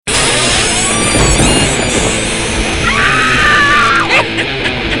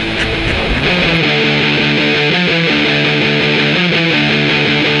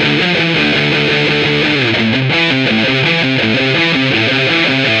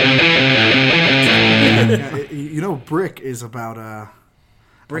Brick is about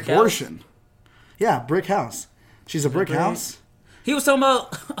Brick abortion. House? Yeah, Brick House. She's a brick house. He was talking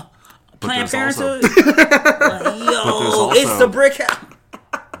about Planned Parenthood. Yo, also, it's the Brick House.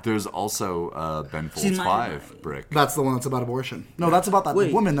 There's also Ben Folds 5 Brick. That's the one that's about abortion. No, that's about that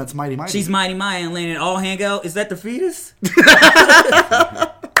woman that's Mighty Mighty. She's Mighty Mighty and letting it all hang out. Is that the fetus?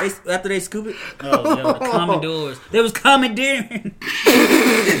 After they scoop it? Oh, yo, the Commodores. They was commandeering.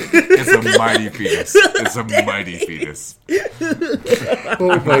 It's a mighty fetus. It's a mighty fetus.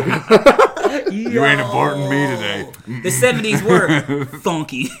 Oh, my God. You ain't aborting me today. The 70s were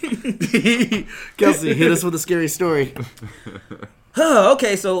funky. Kelsey, hit us with a scary story.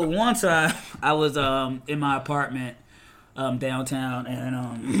 Okay, so one time I was in my apartment downtown,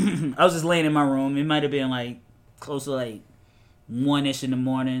 and I was just laying in my room. It might have been like close to like 1-ish in the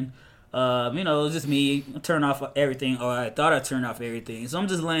morning. It was just me. I turned off everything, or I thought I turned off everything. So I'm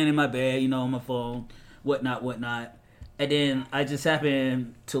just laying in my bed, on my phone, whatnot. And then I just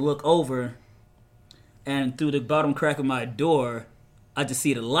happened to look over, and through the bottom crack of my door, I just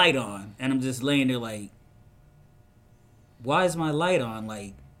see the light on, and I'm just laying there like, why is my light on?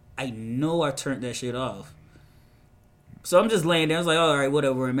 Like, I know I turned that shit off. So I'm just laying there. I was like, all right,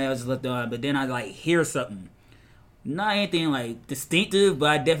 whatever. And man, I just left it on. But then I like hear something. Not anything like distinctive, but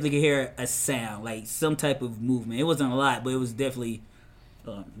I definitely could hear a sound, like some type of movement. It wasn't a lot, but it was definitely,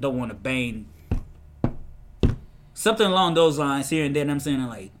 don't want to bang. Something along those lines here and then. I'm saying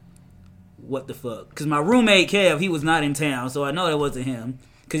like, what the fuck? Because my roommate, Kev, he was not in town. So I know that wasn't him.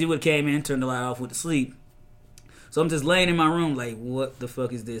 Because he would have came in, turned the light off, went to sleep. So I'm just laying in my room like, what the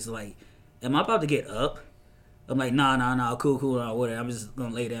fuck is this? Like, am I about to get up? I'm like, nah, cool, whatever. I'm just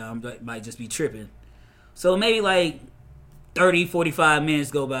going to lay down. I might just be tripping. So maybe like 30, 45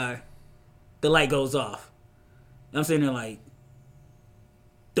 minutes go by. The light goes off. I'm sitting there like,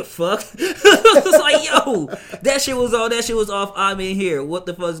 the fuck? It's like, yo, that shit was off. I'm in here. What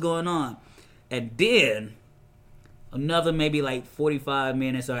the fuck's going on? And then another maybe like 45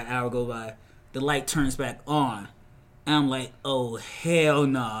 minutes or an hour go by. The light turns back on. And I'm like, oh, hell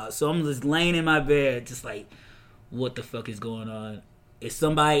nah. So I'm just laying in my bed, just like, what the fuck is going on? Is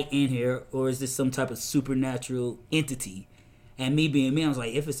somebody in here, or is this some type of supernatural entity? And me being me, I was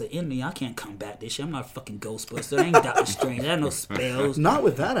like, if it's an enemy, I can't combat this shit. I'm not a fucking Ghostbuster. I ain't Doctor Strange. I have no spells. Not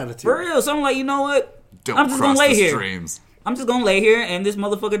with that attitude. For real. So I'm like, you know what? Don't I'm just cross gonna lay the here. streams. I'm just gonna lay here, and this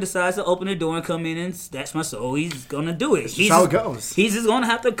motherfucker decides to open the door and come in and snatch my soul. He's gonna do it. That's how it goes. He's just gonna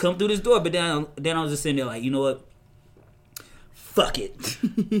have to come through this door. But then I was just sitting there like, you know what? Fuck it.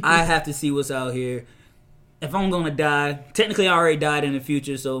 I have to see what's out here. If I'm gonna die, technically I already died in the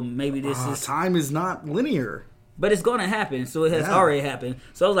future, so maybe this is time is not linear. But it's gonna happen, so it has already happened.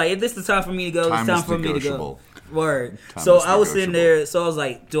 So I was like, if this is the time for me to go, it's time for me to go. Word. So I was sitting there, so I was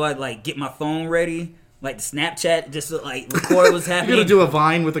like, do I like get my phone ready? Like the Snapchat, just to like record what's happening. You're gonna do a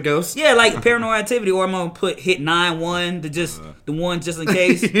Vine with a ghost? Yeah, like Paranormal Activity, or I'm gonna hit 9-1 to just the one just in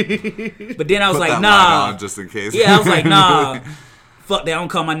case. But then I was like, nah, on just in case. Yeah, I was like, nah, fuck that. I'm gonna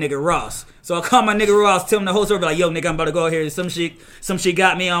call my nigga Ross. So I call my nigga Ross, tell him the whole story, be like, yo, nigga, I'm about to go out here. Some shit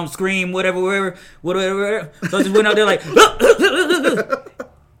got me on scream, whatever. So I just went out there like,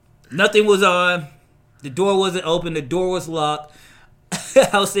 nothing was on. The door wasn't open. The door was locked.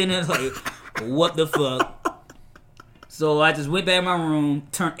 I was sitting there like, what the fuck? So I just went back in my room,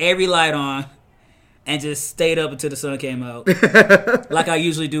 turned every light on, and just stayed up until the sun came out. Like I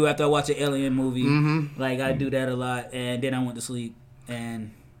usually do after I watch an alien movie. Mm-hmm. Like I do that a lot. And then I went to sleep.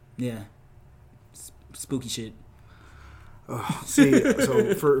 And yeah, spooky shit. Oh, see,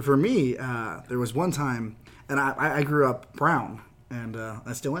 so for me, there was one time, and I grew up brown. And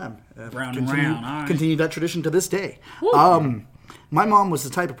I still am. Brown and round. All right. Continue that tradition to this day. My mom was the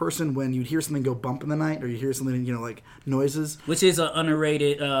type of person when you'd hear something go bump in the night, or you hear something, like noises. Which is an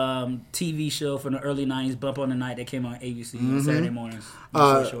underrated TV show from the early 90s, Bump on the Night, that came on ABC on Saturday mornings.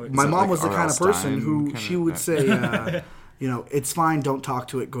 My mom was the kind of person who she would say, it's fine, don't talk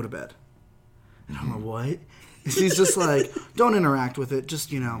to it, go to bed. And I'm like, what? She's just like, don't interact with it.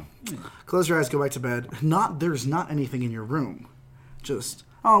 Just, close your eyes, go back to bed. There's not anything in your room. Just,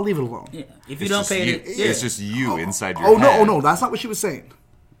 leave it alone. Yeah. If you don't pay it, it's just you inside your head. Oh no, that's not what she was saying.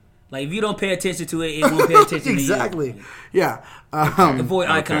 Like, if you don't pay attention to it, it won't pay attention exactly. to you. Yeah. Avoid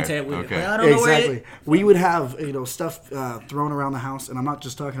eye contact with it. Like, I don't know exactly. We would have, stuff thrown around the house, and I'm not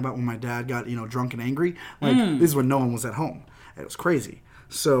just talking about when my dad got, drunk and angry. Like, this is when no one was at home. It was crazy.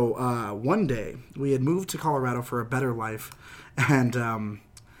 So, one day, we had moved to Colorado for a better life, and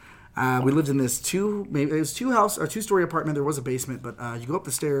we lived in this two-story apartment. There was a basement, but you go up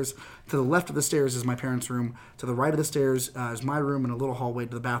the stairs. To the left of the stairs is my parents' room. To the right of the stairs is my room and a little hallway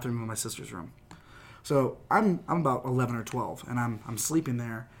to the bathroom and my sister's room. So I'm about 11 or 12, and I'm sleeping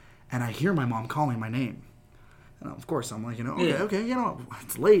there, and I hear my mom calling my name. And of course, I'm like, okay,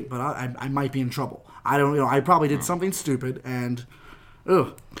 it's late, but I might be in trouble. I don't, I probably did something stupid, and,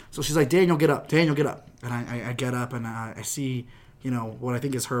 ugh. So she's like, Daniel, get up. And I get up, and I see, what I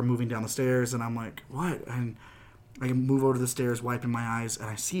think is her moving down the stairs, and I'm like, what? And I can move over to the stairs, wiping my eyes, and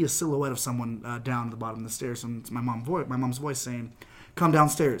I see a silhouette of someone down at the bottom of the stairs, and it's my mom's voice saying, come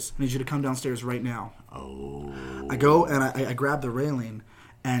downstairs. I need you to come downstairs right now. Oh. I go, and I grab the railing,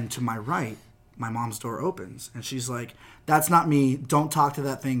 and to my right, my mom's door opens, and she's like, that's not me. Don't talk to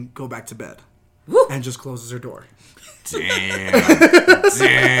that thing. Go back to bed. Woo. And just closes her door. Damn. That's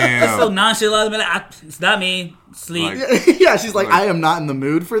so nonchalant. It's not me. Sleep. Yeah, she's like, I am not in the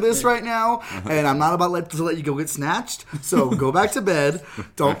mood for this right now, and I'm not about to let you go get snatched, so go back to bed.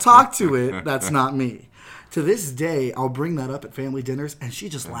 Don't talk to it. That's not me. To this day, I'll bring that up at family dinners, and she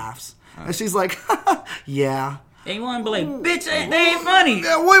just laughs. And she's like, yeah. And you want to be like, bitch, they ain't funny.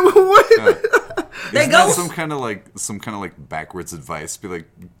 Yeah, what? They Isn't go. that some kind of like backwards advice? Be like,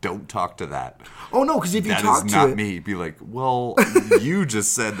 don't talk to that. Oh, no, because if you That talk is to not it... me. Be like, well, you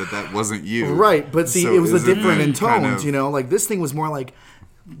just said that wasn't you. Right, but see, So it was isn't different in it kind tones, of- Like, this thing was more like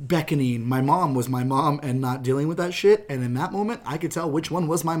beckoning. My mom was my mom and not dealing with that shit. And in that moment, I could tell which one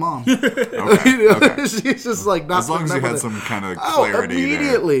was my mom. Okay. She's just like not As long as you putting up had with some kind of it. clarity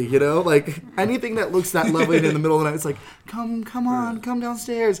immediately, like anything that looks that lovely in the middle of the night, it's like, come on, come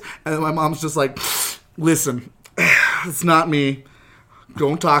downstairs. And then my mom's just like, listen, it's not me.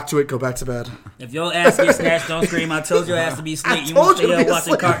 Don't talk to it. Go back to bed. If your ass gets snatched, don't scream. I told your ass to be asleep. You told want to you stay to up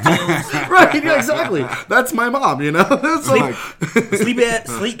be watching asleep. cartoons. Right, yeah, exactly. That's my mom, It's like,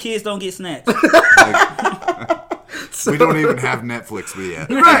 Sleep kids don't get snatched. We don't even have Netflix yet.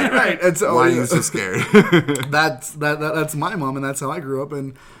 right. And so, Why are you so scared? that's my mom, and that's how I grew up,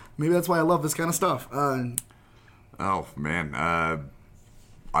 and maybe that's why I love this kind of stuff. Oh man,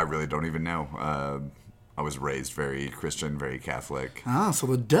 I really don't even know. I was raised very Christian, very Catholic. So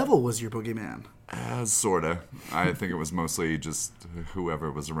the devil was your boogeyman. Sorta. I think it was mostly just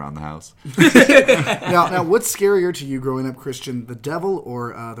whoever was around the house. Now, what's scarier to you growing up Christian, the devil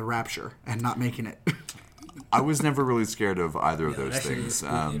or the rapture, and not making it? I was never really scared of either of those That shit is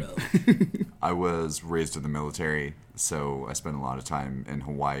things. spooky, though. I was raised in the military, so I spent a lot of time in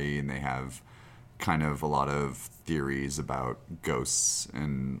Hawaii, and they have kind of a lot of theories about ghosts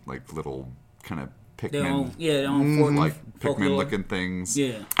and like little kind of Their own, Pikmin, their own folk, like folklore. Pikmin-looking things.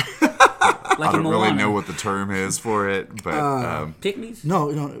 Yeah. I Like don't really Moana. know what the term is for it, but Pygmies? No,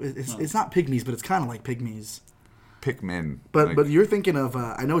 it's not pygmies, but it's kind of like pygmies. Pikmin. But like, you're thinking of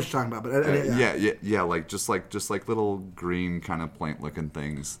I know what you're talking about, but yeah, like just like little green kind of plant-looking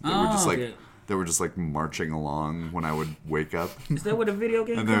things that were just like okay. they were just like marching along when I would wake up. Is that where the video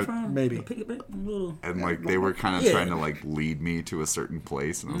game And come they're- from? Maybe. The Piggyback? Little- And like they were kind of Yeah. trying to like lead me to a certain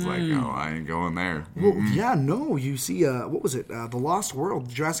place, and I was like, "Oh, I ain't going there." Well, yeah, no, you see, what was it? The Lost World,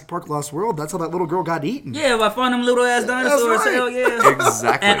 Jurassic Park Lost World. That's how that little girl got eaten. Yeah, if I found them little ass dinosaurs, right. hell yeah.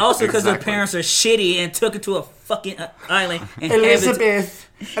 Exactly. And also because exactly. her parents are shitty and took her to a fucking island and Elizabeth,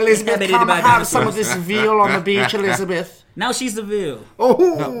 Inhabited come by have some of dinosaurs. this veal on the beach, Elizabeth. Now she's the Ville.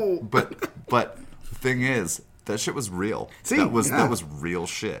 Oh, But the thing is, that shit was real. See, that was yeah. real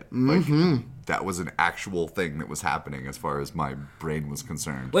shit. Like that was an actual thing that was happening as far as my brain was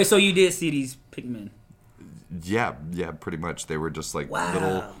concerned. Wait, so you did see these pigmen? Yeah, pretty much. They were just like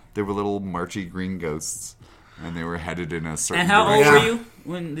Wow. little marchy green ghosts, and they were headed in a certain And how old direction. were you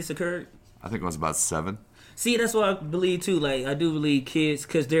when this occurred? I think I was about 7. See, that's what I believe too. Like, I do believe kids,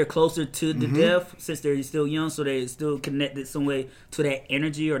 because they're closer to the death since they're still young, so they're still connected some way to that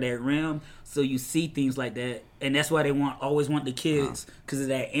energy or that realm. So you see things like that, and that's why they always want the kids because of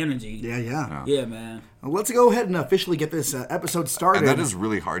that energy. yeah. Yeah, man. Well, let's go ahead and officially get this episode started. And that is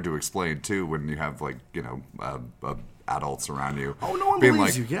really hard to explain too when you have like adults around you. Oh, no one being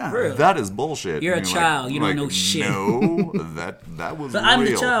believes like, you, yeah. Real. That is bullshit. You're And a like- child. You don't know shit. No, that was But real. I'm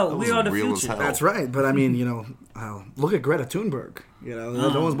the child. That We was are the real as future. hell. That's right, but I mean, look at Greta Thunberg.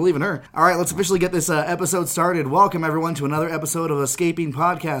 No one's believing her. All right, let's officially get this episode started. Welcome everyone to another episode of Escaping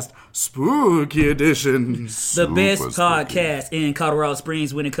Podcast, Spooky Edition. The best spooky. podcast in Colorado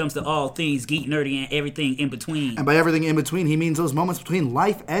Springs when it comes to all things geek, nerdy, and everything in between. And by everything in between, he means those moments between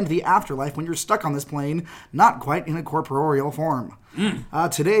life and the afterlife when you're stuck on this plane, not quite in a corporeal form.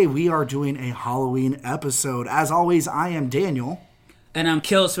 Today we are doing a Halloween episode. As always, I am Daniel. And I'm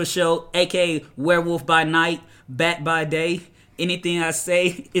Kills for Show, aka Werewolf by Night, Bat by Day. Anything I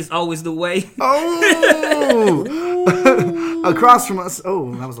say is always the way. Oh! Across from us, that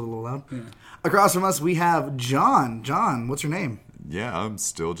was a little loud. Across from us, we have John. John, what's your name? Yeah, I'm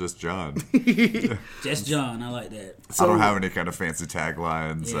still just John. Just John. I like that. I don't have any kind of fancy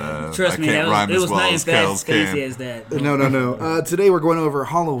taglines. Yeah. Trust I me, can't rhyme it as was well not as as Kells fancy can. as that. No. Today we're going over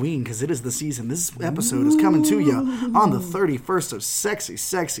Halloween because it is the season. This episode is coming to you on the 31st of sexy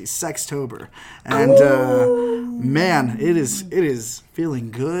Sextober. And man, it is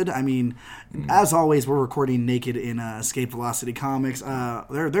feeling good. I mean, as always, we're recording naked in Escape Velocity Comics.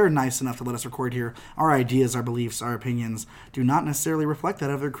 They're nice enough to let us record here. Our ideas, our beliefs, our opinions do not necessarily reflect that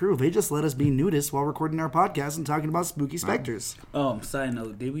of their crew. They just let us be nudists while recording our podcast and talking about spooky specters. Side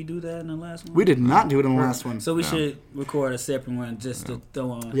note, did we do that in the last one? We did not do it in the last one. So we should record a separate one just to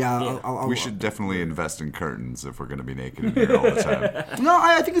throw on. Yeah. We should definitely invest in curtains if we're going to be naked in here all the time. No,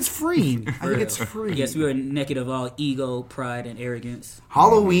 I think it's freeing. I think it's free. Yes, we are naked of all ego, pride, and arrogance.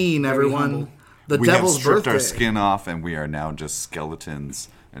 Halloween, everyone. The We have devil's stripped birthday. our skin off, and we are now just skeletons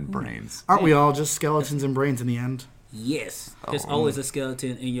and brains. Aren't we all just skeletons and brains in the end? Yes, there's always a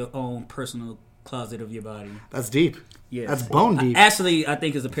skeleton in your own personal closet of your body. That's deep. Yes. That's bone deep. Actually, I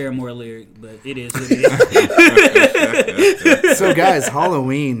think it's a Paramore lyric, but it is what it is. So, guys,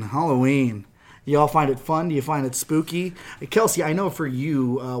 Halloween. You all find it fun? Do you find it spooky? Kelsey, I know for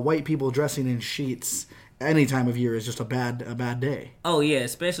you, white people dressing in sheets any time of year is just a bad day. Oh yeah,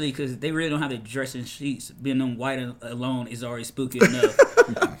 especially because they really don't have to dress in sheets. Being them white alone is already spooky enough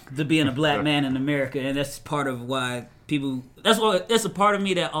to being a black man in America, and that's part of why people. That's a part of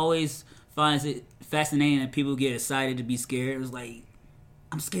me that always finds it fascinating that people get excited to be scared. It was like,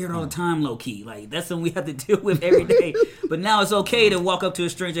 I'm scared all the time, low key. Like that's something we have to deal with every day. But now it's okay to walk up to a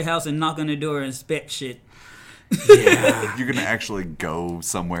stranger house and knock on the door and inspect shit. Yeah, you're gonna actually go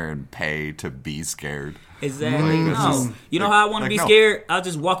somewhere and pay to be scared. Exactly. Like, No. You know how I want to be no. scared? I'll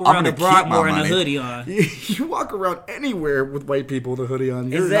just walk around the gonna keep my Broadmoor in a money. hoodie on. You walk around anywhere with white people with a hoodie on.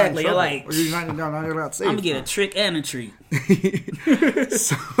 You're Exactly, Not in like- trouble. You're not safe. I'm gonna get a trick and a treat.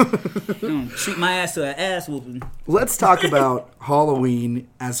 Treat my ass to an ass whooping. Let's talk about Halloween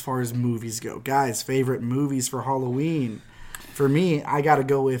as far as movies go. Guys, favorite movies for Halloween? For me, I got to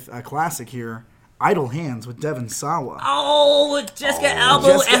go with a classic here, Idle Hands with Devon Sawa. Oh, with Jessica Alba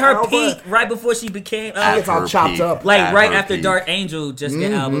Jessica at her Alba. peak, right before she became It's all her chopped peak. up. like At right her after peak. Dark Angel,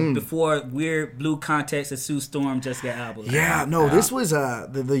 Jessica Alba, before Weird Blue Contacts and Sue Storm, Jessica Alba. Yeah, no, this was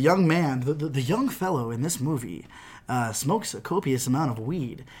the young man, the young fellow in this movie smokes a copious amount of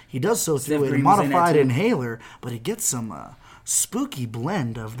weed. He does so through a Green was in that modified too. inhaler, but he gets some spooky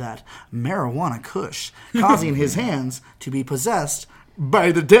blend of that marijuana kush, causing his hands to be possessed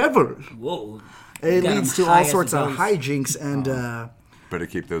by the devil. Whoa. It Got leads him to high all as sorts a of ghost. hijinks and, Better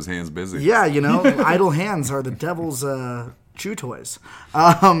keep those hands busy. yeah, idle hands are the devil's chew toys.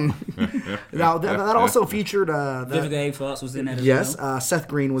 Now, that also featured... Vivica A. Fox was in that as Yes, well. Seth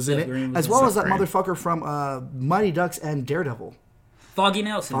Green was in Seth it, Green was as in well it. as that Seth Green. motherfucker from Mighty Ducks and Daredevil. Foggy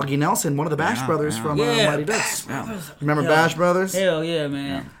Nelson. Foggy Nelson, one of the Bash Yeah, brothers yeah. from Yeah. Mighty Ducks. Yeah. Remember Hell. Bash Brothers? Hell yeah,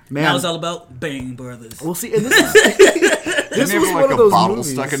 man. Man. That was all about Bang Brothers. We'll see. And this is, Didn't he was have one like of a those bottle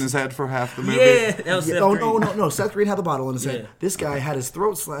movies. stuck in his head for half the movie? Yeah, that was Yeah, Seth oh Green. no! Seth Green had the bottle in his head. Yeah. This guy had his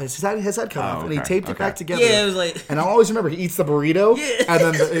throat, his head cut off, and he okay, taped it okay. back together. Yeah, it was like... And I always remember he eats the burrito, Yeah. and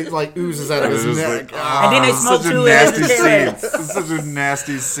then it like oozes out of It his was neck. like, And then they smoke such a too, and nasty it's scene. just- It's such a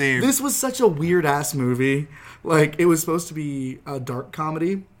nasty scene. This was such a weird ass movie. Like it was supposed to be a dark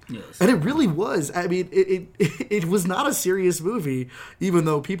comedy. Yes. And it really was. I mean, it was not a serious movie, even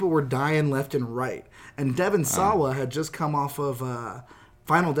though people were dying left and right. And Devon Sawa had just come off of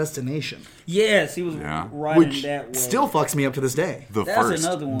Final Destination, Yes, he was Yeah. riding which that way. still fucks me up to this day. That's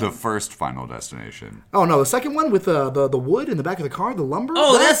another one. The first Final Destination. Oh no, the second one with the wood in the back of the car, the lumber.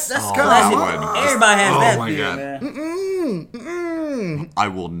 Oh, that's Oh, classic. that one. Everybody has Oh that my feel, God. man. I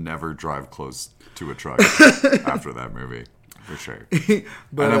will never drive close to a truck after that movie. For sure.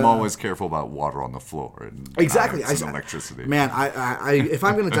 But, and I'm always careful about water on the floor and Exactly. some electricity. Man, I if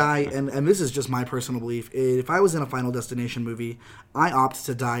I'm gonna die, and this is just my personal belief, if I was in a Final Destination movie, I opt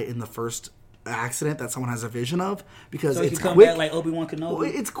to die in the first accident that someone has a vision of because So you it's can come quick. back like Obi-Wan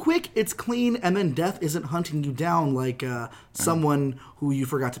Kenobi. It's quick, it's clean, and then death isn't hunting you down like someone who you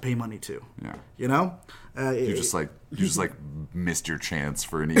forgot to pay money to. Yeah. You know? You just like missed your chance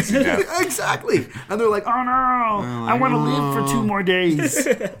for an easy death. Exactly. And they're like, oh no, I want to live for 2 more days.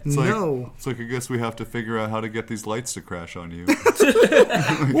 No. It's like I guess we have to figure out how to get these lights to crash on you.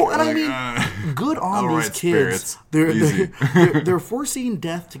 Well, and I mean, good on all these right, kids. spirits. They're, Easy. they're foreseeing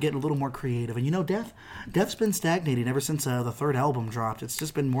death to get a little more creative. And you know, death's been stagnating ever since the third album dropped. It's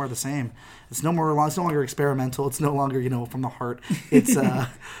just been more of the same. It's no longer experimental. It's no longer, from the heart. It's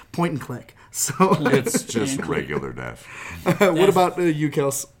point and click. So, It's just regular death. what about you,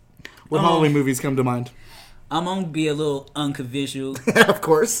 Kels? What Halloween movies come to mind? I'm gonna be a little unconventional Of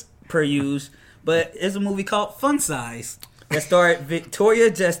course. per usual, but it's a movie called Fun Size that starred Victoria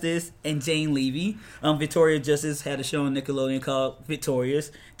Justice and Jane Levy. Victoria Justice had a show on Nickelodeon called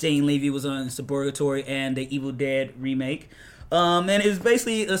Victorious. Jane Levy was on Suburgatory and the Evil Dead remake. And it was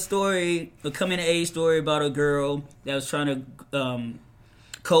basically a story, a coming-of-age story about a girl that was trying to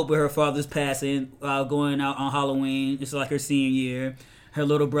cope with her father's passing while going out on Halloween. It's like her senior year. Her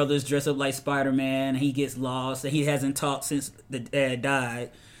little brother's dressed up like Spider-Man. He gets lost, and he hasn't talked since the dad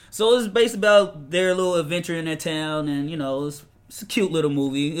died. So it's based about their little adventure in their town, and it's a cute little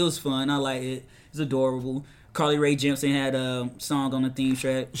movie. It was fun. I like it. It's adorable. Carly Rae Jepsen had a song on the theme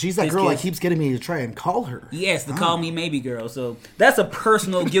track. She's that girl that keeps getting me to try and call her. Yes, the Call Me Maybe girl. So that's a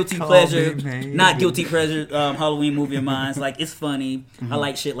personal guilty pleasure, not guilty pleasure Halloween movie of mine. It's like, it's funny. I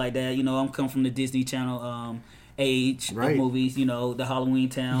like shit like that. I'm come from the Disney Channel age of movies. The Halloween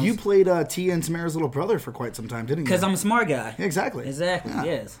Towns. You played Tia and Tamara's little brother for quite some time, didn't you? Because I'm a smart guy. Exactly. Yeah.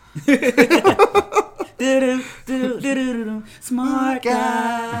 Yes. Smart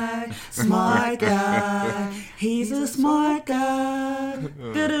guy, smart guy. He's a smart guy.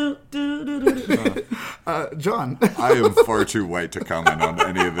 John. I am far too white to comment on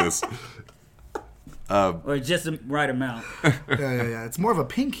any of this. Or just the right amount. Yeah. It's more of a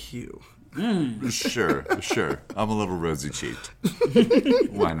pink hue. Sure. I'm a little rosy cheeked.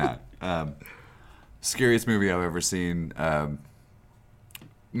 Why not? Scariest movie I've ever seen.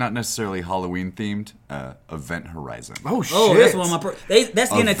 Not necessarily Halloween themed. Event Horizon. Oh shit! Oh, that's one of my. That's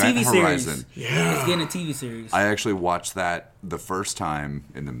getting Event a TV Horizon. series. Yeah, it's getting a TV series. I actually watched that the first time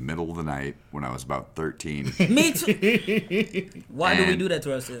in the middle of the night when I was about 13. Me too. Why do we do that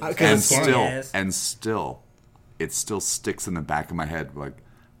to ourselves? And still, it still sticks in the back of my head. Like,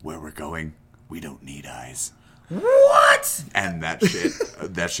 where we're going, we don't need eyes. What? And that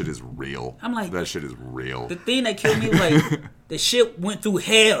shit is real. I'm like, that shit is real. The thing that killed me was like the shit went through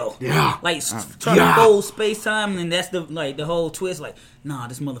hell. Yeah. Like trying to fold space time, and that's the whole twist. Like, nah,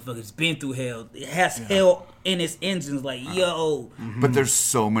 this motherfucker's been through hell. It has hell in its engines. Like, yo. But there's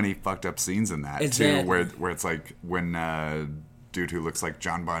so many fucked up scenes in that Exactly. too, where it's like when dude who looks like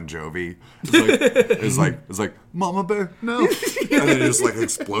John Bon Jovi is like Mama Bear, no, and then it just like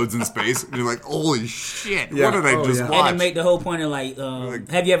explodes in space, and you're like, holy shit, what did I just watch? And they make the whole point of like,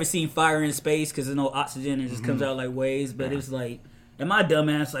 have you ever seen fire in space? Because there's no oxygen, and it just comes out like waves. But it's like, and my dumb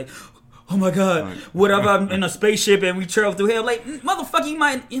ass like, oh my god, what if I'm in a spaceship and we travel through hell? Like,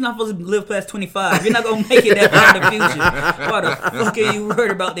 motherfucker, you're not supposed to live past 25. You're not gonna make it that far in the future. Why the fuck are you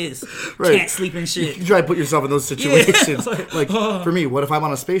worried about this? Right. Can't sleep and shit. You try to put yourself in those situations. Yeah. Like, for me, what if I'm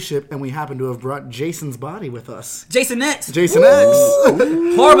on a spaceship and we happen to have brought Jason's body with us? Jason X. Jason X.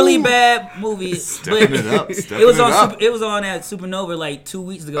 Horribly bad movie. Stepping it up. It was on at Supernova like 2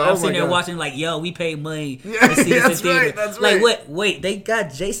 weeks ago. I was sitting there watching like, yo, we paid money to see this that's in theater. right, that's like, right. wait, they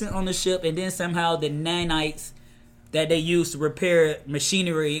got Jason on the ship, and then somehow the nanites that they used to repair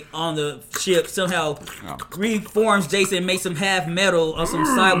machinery on the ship somehow reforms Jason and makes him half metal on some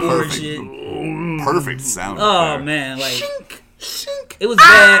cyborg shit. Perfect sound. Oh there. man, like Shink. it was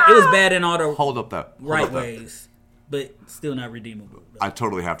bad. It was bad in all the Hold up that right ways, but still not redeemable. I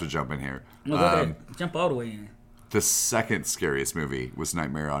totally have to jump in here. No, go ahead. Jump all the way in. The second scariest movie was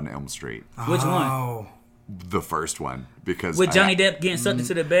Nightmare on Elm Street. Which one? Oh. The first one, because With Johnny Depp getting sucked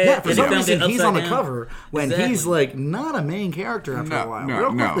into the bed. Yeah, for and some they filmed reason it he's on the upside down. cover when he's like not a main character after a while.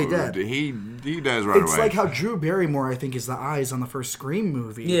 Real quickly dead. He dies right It's away. like how Drew Barrymore, I think, is the eyes on the first Scream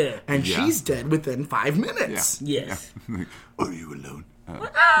movie. Yeah. And Yeah. she's dead within 5 minutes. Yes. Are you alone? No.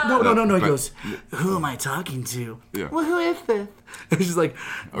 He but- goes, who am I talking to? Yeah. Well, who is this? And she's like,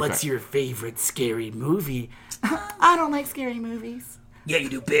 what's Okay. your favorite scary movie? I don't like scary movies. Yeah, you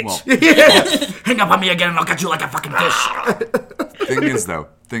do, bitch. Well, Hang up on me again and I'll cut you like a fucking fish.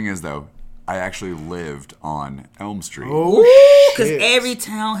 thing is though, I actually lived on Elm Street. Oh, Because shit. every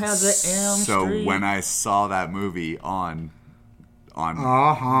town has an Elm So Street. when I saw that movie on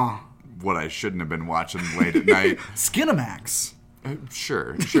what I shouldn't have been watching late at night, Skinamax.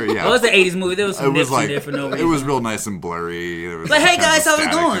 sure, yeah. Well, it's an 80s movie. There was It some was nips like in there for no it reason. was real nice and blurry. There was Like, all hey, kinds guys, of how's it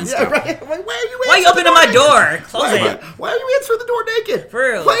static going? and Yeah, stuff. Right? Like, why are you Why you answering opening my door? Close Why, it. why are you answering the door naked?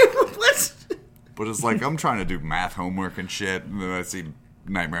 For real. Let's... But it's like I'm trying to do math homework and shit, and then I see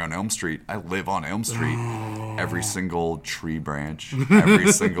Nightmare on Elm Street. I live on Elm Street. Every single tree branch,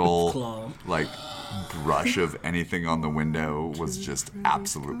 every single Claw. like brush of anything on the window was just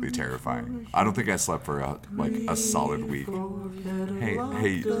absolutely terrifying. I don't think I slept for a solid week.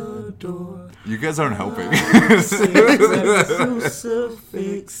 Hey, you guys aren't helping.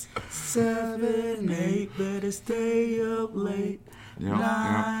 Crucifix 7, 8, better stay up late.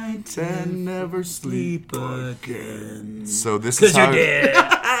 Night and never sleep again. So this Because is you're how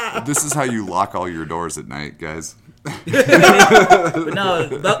dead. this is how you lock all your doors at night, guys. But no,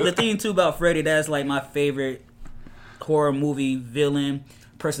 the thing too about Freddy, that's like my favorite horror movie villain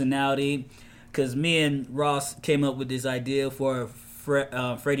personality. Because me and Ross came up with this idea for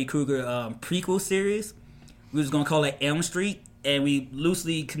a Freddy Krueger prequel series. We was going to call it Elm Street. And we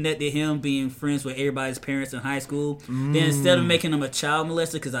loosely connected him being friends with everybody's parents in high school. Then instead of making him a child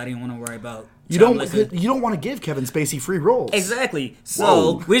molester, because I didn't want to worry about You child don't molesting. want to give Kevin Spacey free roles. Exactly. So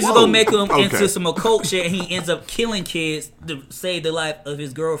Whoa, we're just whoa. gonna make him Okay. into some occult shit, and he ends up killing kids to save the life of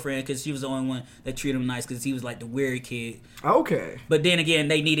his girlfriend because she was the only one that treated him nice because he was like the weird kid. Okay. But then again,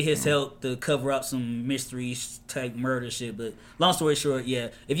 they needed his help to cover up some mystery type murder shit. But long story short, yeah,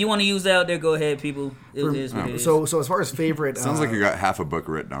 if you want to use that out there, go ahead, people. It is what it is. So as far as favorite, Sounds like you got half a book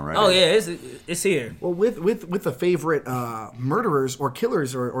written already. Oh yeah, it's here. well, with the favorite murderers or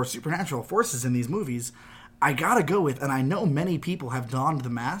killers or supernatural forces in these movies, I gotta go with, and I know many people have donned the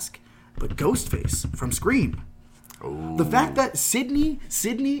mask, but Ghostface from Scream. The fact that Sydney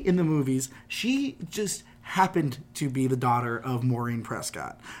in the movies, she just happened to be the daughter of Maureen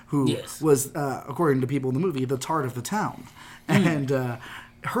Prescott, who Yes. was, according to people in the movie, the tart of the town. And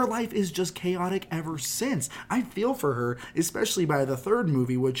her life is just chaotic ever since. I feel for her, especially by the third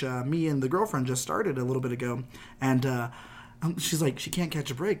movie, which me and the girlfriend just started a little bit ago. And she's like, she can't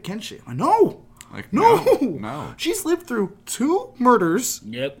catch a break, can she? I know. Like, No. no. She's lived through 2 murders.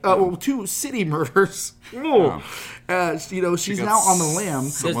 Yep. Well, 2 city murders. She's now on the lam.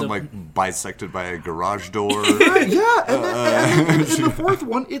 Someone like bisected by a garage door. Yeah, and then in the fourth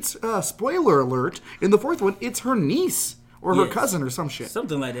one, it's spoiler alert. In the fourth one, it's her niece or her Yes. cousin or some shit.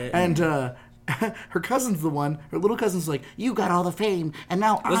 Something like that. And her cousin's the one. Her little cousin's like, you got all the fame, and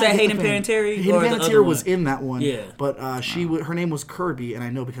now Was I that get Hayden the fame." Panettiere Hayden or the Panettiere other was one? in that one. Yeah. But her name was Kirby, and I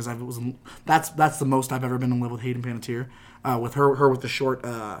know because that's the most I've ever been in love with Hayden Panettiere. With her with the short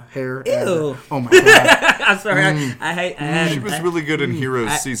hair. Ew. And, oh my god. I'm sorry, I had She was really good in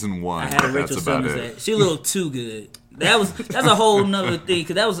Heroes season 1. I had a but that's Rachel about Summers it. that. She a little too good. That's a whole nother thing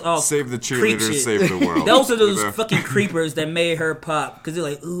because that was all Save the creep cheerleaders, shit. save the world. Those are those You know? fucking creepers that made her pop because they're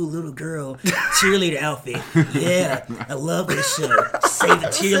like, ooh, little girl, cheerleader outfit. Yeah, I love this show. Save the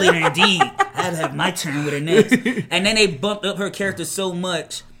cheerleader indeed. I had to have my turn with her next. And then they bumped up her character so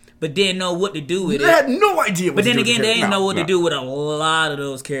much, but didn't know what to do with They it. had no idea what But to then do with the again, they character. didn't know what to no. do with a lot of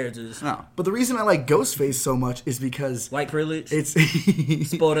those characters. No. But the reason I like Ghostface so much is because White privilege, it's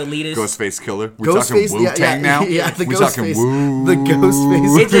spoiled elitist. Ghostface Killer. We Ghostface. talking Wu-Tang now? Yeah, the we Ghostface. talking Wu. The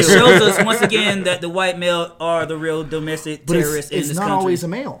Ghostface. It just shows us once again that the white male are the real domestic But terrorists in it's this not country. always a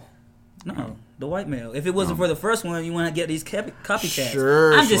male. No, the white male. If it wasn't for the first one, you want to get these copycats.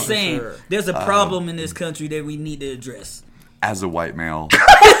 Sure, I'm just sure, saying, sure. there's a problem in this country that we need to address. As a white male,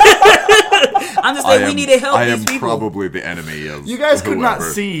 I'm just saying we need to help I these am people. probably the enemy of You guys could not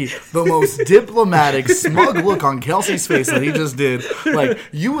whoever. see the most diplomatic, smug look on Kelsey's face that he just did. Like,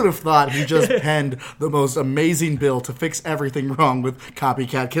 you would have thought he just penned the most amazing bill to fix everything wrong with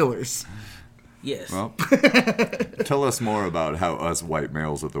copycat killers. Yes. Well, tell us more about how us white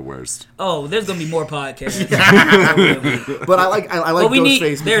males are the worst. Oh, there's gonna be more podcasts. But I like But we need.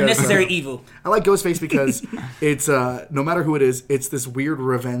 Ghostface. They're because, necessary evil. I like Ghostface because it's no matter who it is, it's this weird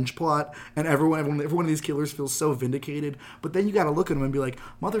revenge plot, and every one of these killers feels so vindicated. But then you got to look at them and be like,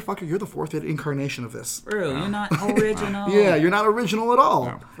 "Motherfucker, you're the fourth incarnation of this." For real, you're not original. Yeah, you're not original at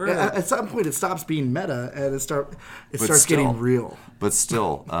all. For real. At some point, it stops being meta and it starts still- getting real. But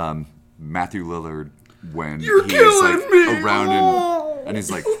still, Matthew Lillard, when You're he is like killing me! around Oh. and he's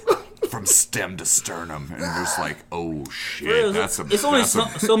like from stem to sternum, and you're just like, oh shit, Real, that's some. it's only that's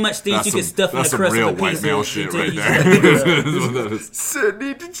some- so much things that's you can some- stuff in the that's some crust real of a white pizza male shit until right you there. start- That's what that is.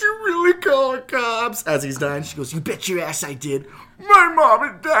 Sydney, did you really call the cops? As he's dying, she goes, "You bet your ass I did. My mom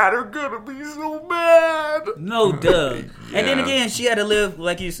and dad are gonna be so mad." No, duh. And then Yeah. again, she had to live,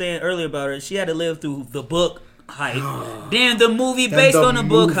 like you were saying earlier about her, she had to live through the book hype. Then the movie based the on the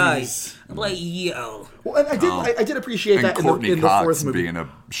book hype. movies. I'm like, yo. Well, and I did appreciate And that Courtney in the Cox fourth movie. being a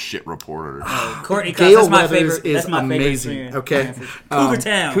shit reporter. Courtney Cox, Gail that's my Weathers favorite. is That's my amazing. favorite. Okay, Cougar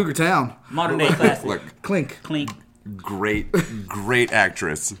Town. Cougar Town. Modern day classic. Like, Clink. Clink. great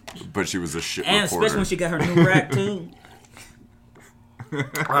actress, but she was a shit And reporter. especially when she got her new rack too. They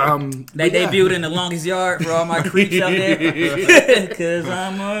yeah. debuted in The Longest Yard for all my creeps out there. Cause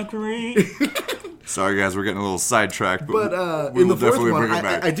I'm a creep. Sorry guys, we're getting a little sidetracked, But we in the will fourth definitely one, bring it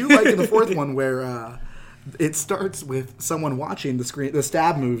back. I do like in the fourth one where it starts with someone watching the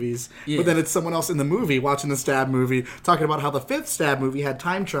Stab movies, Yeah. but then it's someone else in the movie watching the Stab movie, talking about how the fifth Stab movie had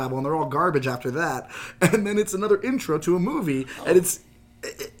time travel, and they're all garbage after that. And then it's another intro to a movie, and it's...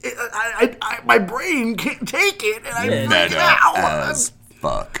 my brain can't take it, and I'm freaking Meta out. as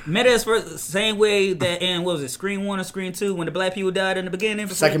fuck. Meta is the same way that in, what was it, Scream 1 or Scream 2, when the black people died in the beginning?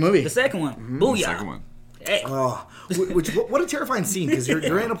 Second movie. The second one. Booyah. Second one. Hey. Oh, what a terrifying scene, because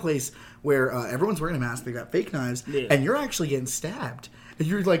you're in a place where everyone's wearing a mask, they got fake knives, Yeah. and you're actually getting stabbed. And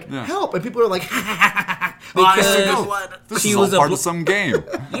you're like, Yeah. help! And people are like, Because This she is was all a part of some game.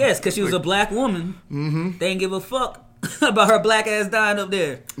 Yes, because she was a black woman. Mm-hmm. They didn't give a fuck about her black ass dying up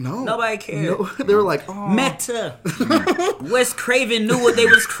there. no. Nobody cared. No, they were like, oh. Meta. Wes Craven knew what they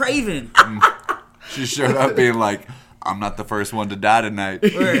was craving. She showed up being like, I'm not the first one to die tonight.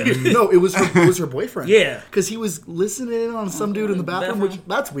 No, it was her boyfriend. Yeah. Because he was listening in on some dude in the bathroom, which,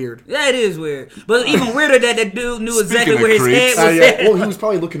 that's weird. That is weird. But even weirder that dude knew exactly of where his creeps. head was Yeah. at. Well, he was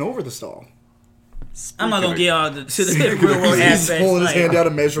probably looking over the stall. I'm not going to get all to the real world He's aspects. pulling his like, hand out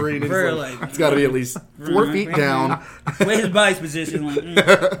and measuring. And Bro, he's like, like- it's got to be at least 4 feet down. Where's his body's position? Like,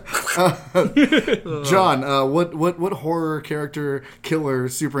 John, what horror character, killer,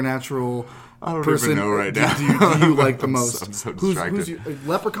 supernatural I don't person even know right now. do you like the most? I'm so Who's distracted. your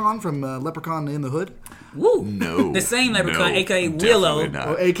Leprechaun from Leprechaun in the Hood? woo. No. The same leprechaun, No, a.k.a. Willow. definitely not.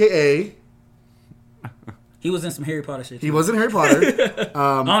 Oh, AKA, He was in some Harry Potter shit. he was in Harry Potter.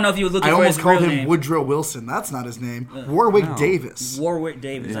 I don't know if you was looking I for almost his called real him name. Woodrow Wilson. That's not his name. Warwick Davis. Warwick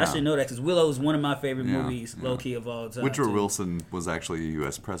Davis. I Yeah. should know that because Willow is one of my favorite Yeah, movies, low key of all time. Woodrow too. Wilson was actually a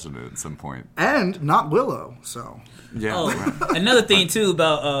U.S. president at some point. And not Willow, so. Yeah. Oh, right. another thing too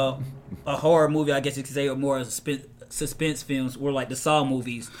about a horror movie, I guess you could say, or more suspense films, were like the Saw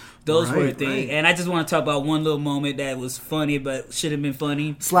movies. Those were a Right, thing. right. And I just want to talk about one little moment that was funny, but should have been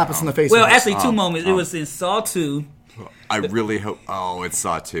funny. Slap us in the face. Well, with it. actually, two moments. It was in Saw 2. I really hope. Oh, it's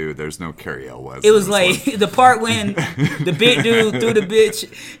Saw 2. There's no Carrie L. West. It was in like this the part when the big dude threw the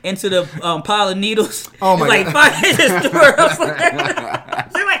bitch into the pile of needles. Oh my like, God. 5 minutes threw her. I was like,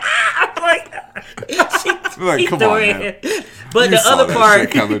 ah! I'm like, Like, he come threw on, it. man. But You the saw other that part,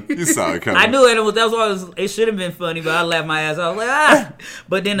 shit coming. You saw it coming. I knew it. That was why it should have been funny, but I laughed my ass off. I was like, ah!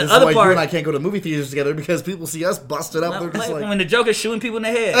 But then the This is other why you part, and I can't go to movie theaters together because people see us busted up. They're just like, when the Joker's shooting people in the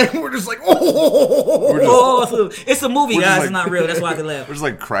head. we're just like, oh. Oh, it's a movie, We're just guys. like- It's not real. That's why I can laugh. We're just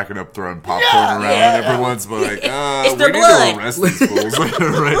like cracking up, throwing popcorn around, and everyone's like, It's we their need blood. to arrest these fools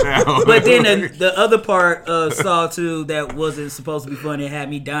right now. But then the other part of Saw 2 that wasn't supposed to be funny and had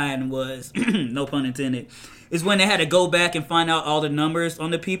me dying was, no pun intended, is when they had to go back and find out all the numbers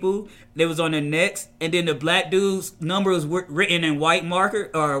on the people that was on their necks, and then the black dude's number was written in white marker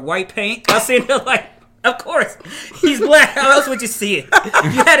or white paint. I seen it like, of course, he's black. How else would you see it? You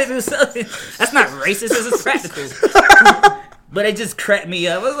had to do something. That's not racist. It's practical. But it just cracked me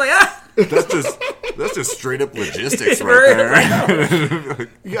up. I was like, ah. That's just straight up logistics For right real. there.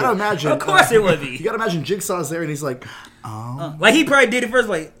 You gotta imagine. Of course it would You be. gotta imagine Jigsaw's there and he's like, Like he probably did it first,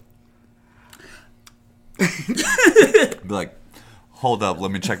 like, Be like, hold up,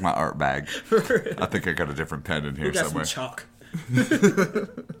 let me check my art bag. I think I got a different pen in here we got somewhere. some chalk.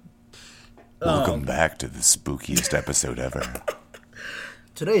 Welcome back to the spookiest episode ever.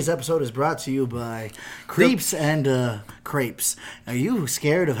 Today's episode is brought to you by Creeps and Crepes. Are you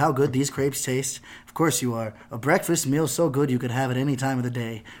scared of how good these crepes taste? Of course you are. A breakfast meal so good you could have it any time of the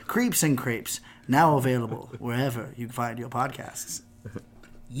day. Creeps and Crepes, now available wherever you find your podcasts.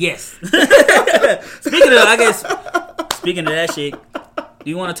 Yes. Speaking of that shit, do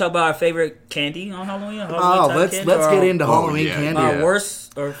you want to talk about our favorite candy on Halloween? Oh, let's get into Halloween yeah. candy. Our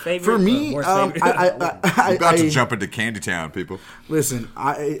worst or favorite. For me, worst I We're about to jump into Candy Town, people. listen.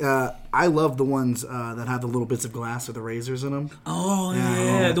 I love the ones that have the little bits of glass with the razors in them. Oh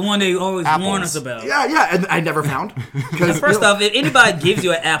yeah, the one they always warn us about. Yeah, and I never found. Because First off, if anybody gives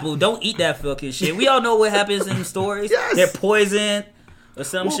you an apple, don't eat that fucking shit. We all know what happens in stories. Yes. They're poisoned or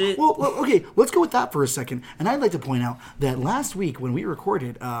some shit. Well, okay, let's go with that for a second. And I'd like to point out that last week when we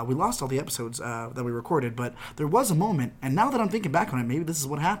recorded, we lost all the episodes that we recorded, but there was a moment, and now that I'm thinking back on it, maybe this is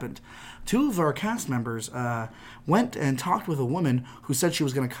what happened. 2 of our cast members went and talked with a woman who said she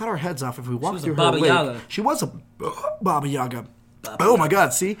was going to cut our heads off if we walked was a through her Baba lake. Yaga. She was a Baba Yaga. Oh my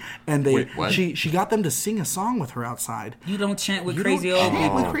God! See, and they Wait, what? she got them to sing a song with her outside. You don't chant with You crazy don't old chant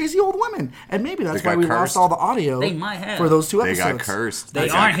people. with crazy old women, and maybe that's They why got we cursed. lost all the audio. They might have. for those 2 They episodes. got cursed. They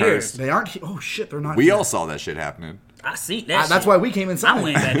got aren't here. cursed. They aren't. Oh shit! They're not. We here. all saw that shit happening. I see that. That's shit. why we came inside. I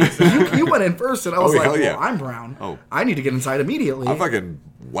went back. you went in first, and I was Oh, like, hell well, yeah. I'm brown. Oh. I need to get inside immediately. I fucking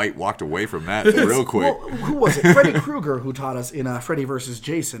white walked away from that real quick. Well, who was it? Freddy Krueger, who taught us in Freddy vs.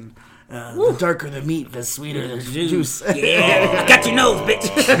 Jason. The darker the meat, the sweeter the juice. Yeah, I got your nose,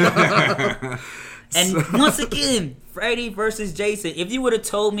 bitch. And once again, Freddy versus Jason. If you would have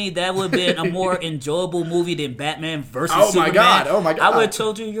told me that would have been a more enjoyable movie than Batman versus Superman, Oh my God. I would have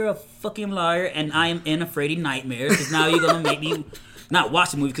told you you're a fucking liar, and I am in a Freddy nightmare. Because now you're gonna make me not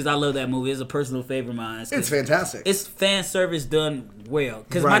watch the movie because I love that movie. It's a personal favorite of mine. It's fantastic. It's fan service done well.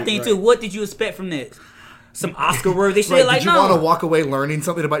 Because my thing too, what did you expect from this? Some Oscar-worthy shit? Like, did you want to walk away learning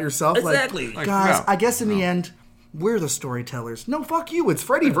something about yourself? Exactly. Like, guys, no. I guess in the end, we're the storytellers. No, fuck you. It's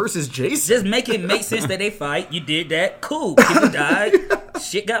Freddy versus Jason. Just make it make sense that they fight. You did that. Cool. People died.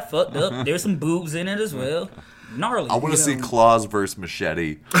 Shit got fucked up. There's some boobs in it as well. Gnarly. I want to see Claws versus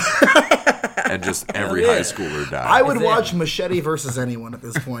Machete, and just every high schooler die. I would watch Machete versus anyone at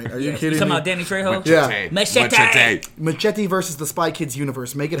this point. Are you kidding You talking me? about Danny Trejo? Yeah. Machete. Machete versus the Spy Kids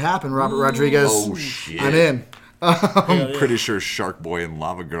universe. Make it happen, Robert Rodriguez. Oh shit! I'm in. I'm pretty sure Shark Boy and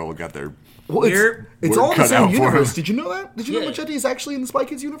Lava Girl got their. Well, it's all in the cut same out for universe. him. Did you know that? Did you know Machete is actually in the Spy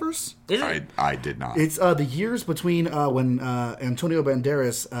Kids universe? Is it? I did not. It's the years between when Antonio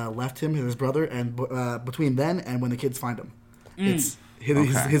Banderas left him, his brother, and between then and when the kids find him. It's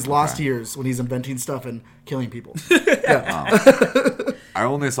his lost years when he's inventing stuff and killing people. I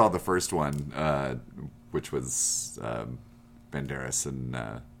only saw the first one, which was Banderas and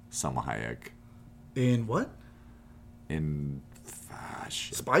Salma Hayek In what? in.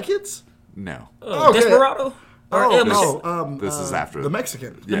 Shit. Spy Kids? No, Okay. Desperado? Or El Mexican? this is after The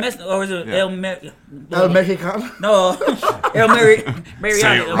Mexican. Yeah. Or is it Yeah. El Mexican? No, El Say it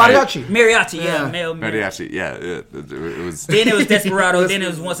Mariachi. right. Mariachi. Mariachi, yeah. Mariachi. Yeah, it was. Then it was Desperado. Then it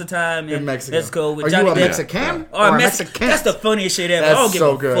was Once a Time In Mexico. Let's go with Are Johnny you a Depp. Mexican? Or a Mexican. That's the funniest shit ever. That's I don't give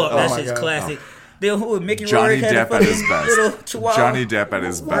so a good. fuck. Oh That my shit's God. classic. Then who was Mickey Johnny Rourke had a Depp at his fucking little best. chihuahua. Johnny Depp at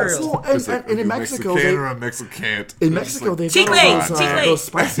his best. Well, It's and in "Are you Mexico, Mexican they- or a Mexican. In Mexico, they've Chicle, got all chicle. those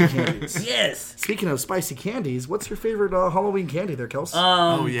spicy candies. Yes. Speaking of spicy candies, what's your favorite Halloween candy there, Kels?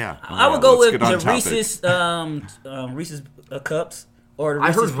 Oh yeah. I would go Let's with get on the topic. Reese's cups. Or the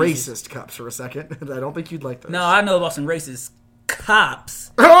I heard Reese's Pieces. racist cups for a second. I don't think you'd like those. No, I know about some racist cops.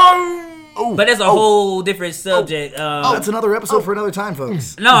 Oh, But that's a whole different subject. that's another episode for another time,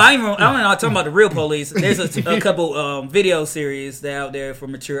 folks. No, I'm not talking about the real police. There's a couple video series that out there for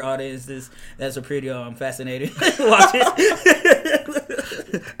mature audiences that's are pretty fascinating. Watch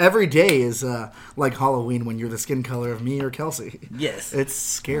it. Every day is like Halloween when you're the skin color of me or Kelsey. Yes. It's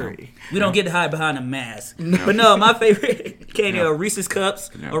scary. We don't get to hide behind a mask. But no, my favorite candy are Reese's Cups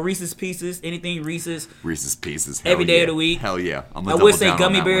or Reese's Pieces. Anything Reese's. Reese's Pieces. Hell Every day yeah. of the week. Hell yeah. I'm I would say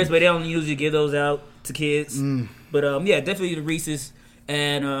gummy bears, but they don't usually give those out to kids. Mm. But yeah, definitely the Reese's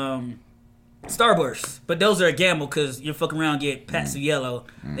and Starburst. But those are a gamble because you're fucking around and get packs of yellow.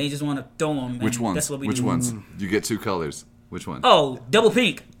 And you just want to throw them. Which ones? That's what we Which do. ones? You get two colors. Which one? Oh, double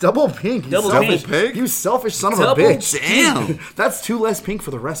pink. Double pink. You Double selfish, pink. You selfish son of Double a bitch. Damn. That's two less pink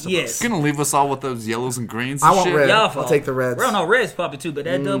for the rest of Yes. us. Gonna leave us all with those yellows and greens. I And want shit? red. Y'all I'll fault. take the reds. Well, no, red's popping too, but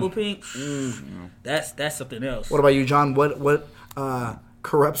that double pink, that's something else. What about you, John? What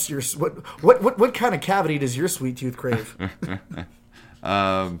corrupts your what kind of cavity does your sweet tooth crave?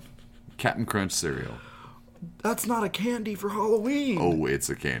 Captain Crunch cereal. That's not a candy for Halloween. Oh, it's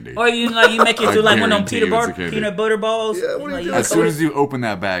a candy. Or you make it I through like one of them guarantee you it's a candy. peanut butter balls. Yeah, what are you doing? As soon as you open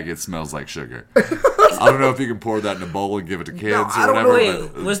that bag, it smells like sugar. I don't know if you can pour that in a bowl and give it to kids I or don't know. whatever.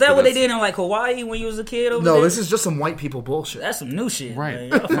 Wait, but- was that but what they that's- did in like Hawaii when you was a kid over No, there? this is just some white people bullshit. That's some new shit. Right. Man.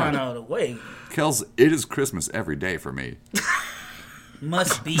 Y'all find out a way. Kels, it is Christmas every day for me.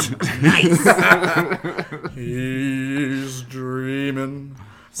 Must be nice. He's dreaming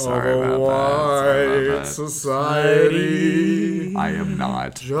Sorry of a about that. Sorry about white that. society. I am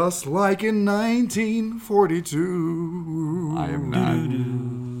not. Just like in 1942. I am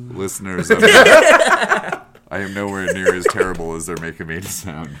not. Listeners, I am nowhere near as terrible as they're making me to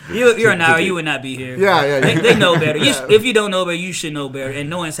sound. You're an hour. You would not be here. Yeah. They know better. If you don't know better, you should know better. And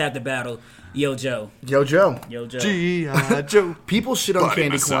no one's had the battle. Yo, Joe. Yo, Joe. Yo, Joe. G.I. Joe. People shit on Body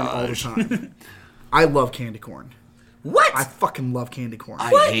candy corn all the massage. time. I love candy corn. What? I fucking love candy corn. I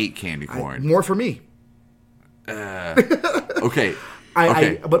hate candy corn. More for me. Okay.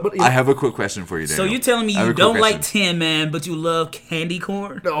 I- but- I have a quick question for you, Daniel. So you telling me I have you a quick don't like question. Tin Man, but you love candy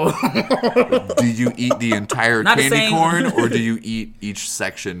corn? No. Do you eat the entire Not the candy same. corn, or do you eat each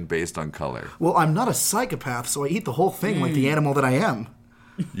section based on color? Well, I'm not a psychopath, so I eat the whole thing like the animal that I am.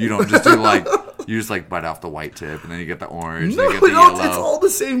 You don't just do like you just like bite off the white tip, and then you get the orange, No, then you get the no, yellow. it's all the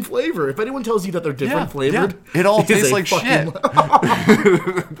same flavor. If anyone tells you that they're different flavored, It all is tastes a like fucking-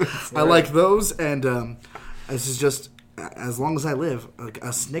 shit. I like those, and this is just as long as I live,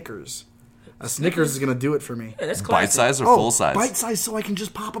 a Snickers. A Snickers is gonna do it for me. Yeah, that's Bite classic. size or full size? Bite size, so I can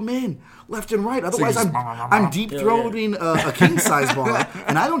just pop them in left and right. Otherwise, just- I'm deep throating a king size bar,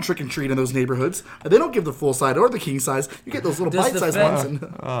 and I don't trick and treat in those neighborhoods. They don't give the full size or the king size. You get those little Does bite the size fact- ones.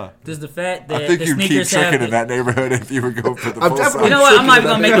 And, Does the fact that I think the you keep Snickers have tricking in that neighborhood if you would go for the I'm full definitely- size. You know what? I'm not even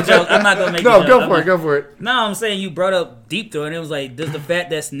tricking gonna make a joke. I'm not gonna make a no, joke. go for it. Go for it. No, I'm saying you brought up deep throat, and it was like, does the fact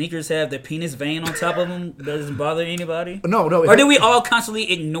that Snickers have the penis vein on top of them doesn't bother anybody? No. Or do we all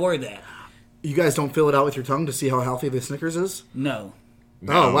constantly ignore that? You guys don't fill it out with your tongue to see how healthy the Snickers is? No.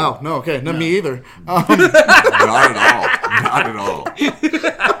 Oh wow, no, okay, not me either. Not at all.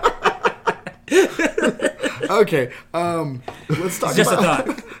 Okay, let's talk Just a about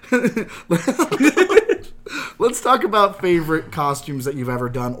thought. let's talk about favorite costumes that you've ever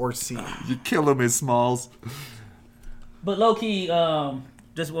done or seen. You kill him in Smalls. But low key,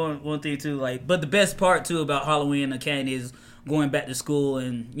 just one thing too. Like, but the best part too about Halloween and the candy is going back to school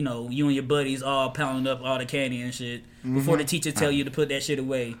and you know you and your buddies all pounding up all the candy and shit before the teacher tell you to put that shit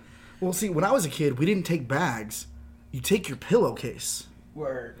away. Well, see, when I was a kid, we didn't take bags. You take your pillowcase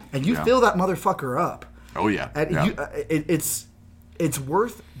Word. and you Yeah. fill that motherfucker up. Oh yeah. And yeah. it's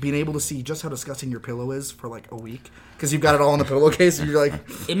worth being able to see just how disgusting your pillow is for like a week because you've got it all in the pillowcase and you're like,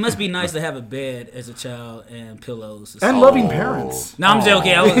 It must be nice to have a bed as a child and pillows. and loving parents. No, I'm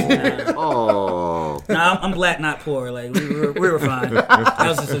joking. I was. Oh. I'm black, not poor. Like we were fine. That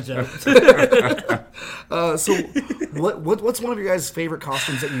was just a joke. So, what's one of your guys' favorite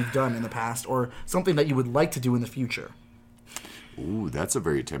costumes that you've done in the past, or something that you would like to do in the future? Ooh, that's a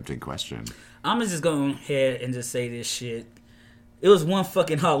very tempting question. I'm just going ahead and just say this shit. It was one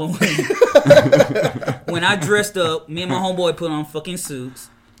fucking Halloween when I dressed up. Me and my homeboy put on fucking suits,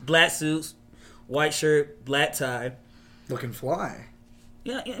 black suits, white shirt, black tie. Looking fly.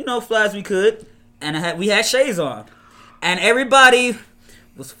 Yeah, you know, fly as we could, and we had shades on, and everybody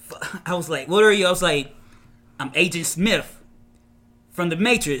was. I was like, "What are you?" I was like, "I'm Agent Smith from The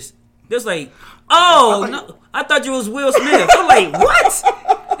Matrix." They're like, "Oh no, I thought you was Will Smith." I'm like, "What?"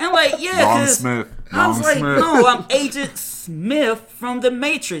 And I'm like, "Yeah, Wrong 'cause Smith. I was Wrong like, Smith. "No, I'm Agent Smith from The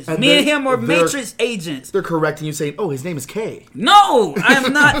Matrix. And Me and they're- him are they're- Matrix agents." They're correcting you, saying, "Oh, his name is K." No, I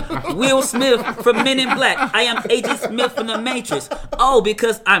am not Will Smith from Men in Black. I am Agent Smith from The Matrix. Oh,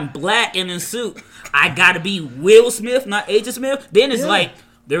 because I'm black and in a suit, I gotta be Will Smith, not Agent Smith. Then it's Yeah. like,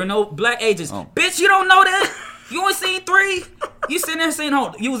 there are no black agents. Oh. Bitch, you don't know that? You only seen 3? You sitting there saying,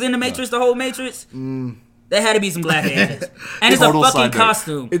 "Hold, you was in The Matrix, the whole Matrix?" There had to be some black agents. And it's a Total fucking side note.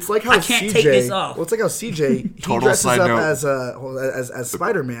 costume. It's like how I can't CJ. take this off. Well, it's like how CJ he Total dresses side up note. as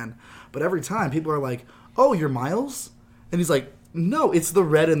Spider-Man, but every time people are like, "Oh, you're Miles," and he's like, "No, it's the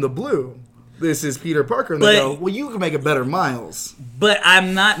red and the blue. This is Peter Parker." And they But- go, "Well, you can make a better Miles." But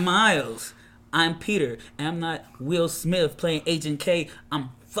I'm not Miles. I'm Peter. And I'm not Will Smith playing Agent K. I'm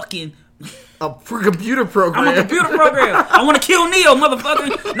fucking... For computer program. I'm a computer program. I want to kill Neo,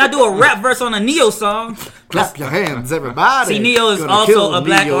 motherfucker. Not do a rap verse on a Neo song. Clap your hands, everybody. See, Neo is Gonna kill also a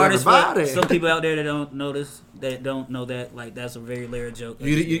black Neo, artist. But everybody. some people out there that don't notice, that don't know that, like, that's a very layered joke.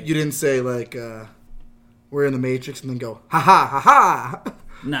 You didn't say like we're in the Matrix and then go ha ha ha ha.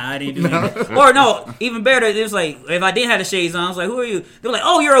 Nah, I didn't do that. Or no, even better, it was like, if I didn't have the shades on, I was like, who are you? They were like,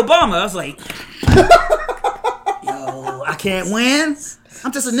 oh, you're Obama. I was like, yo, I can't win.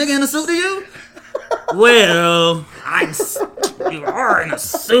 I'm just a nigga in a suit to you? Well, you are in a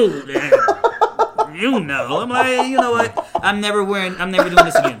suit, and you know. I'm like, you know what? I'm never doing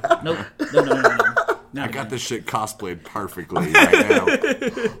this again. Nope. No. I got this shit cosplayed perfectly right now.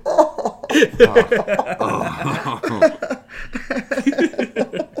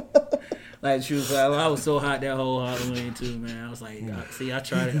 Like, truth, I was so hot that whole Halloween too, man. I was like, see, I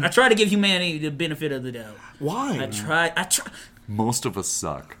tried to give humanity the benefit of the doubt. Why? I tried. Most of us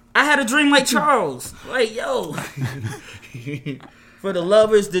suck. I had a dream like Charles. Like, yo. For the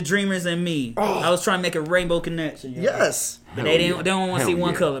lovers, the dreamers, and me. I was trying to make a rainbow connection. Yo. Yes, But Hell they yeah. don't want to see Hell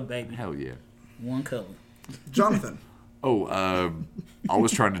one yeah. color, baby. Hell yeah. One color. Jonathan. Oh, I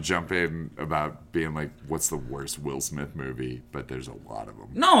was trying to jump in about being like, what's the worst Will Smith movie? But there's a lot of them.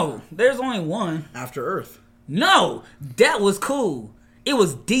 No, there's only one. After Earth. No, that was cool. It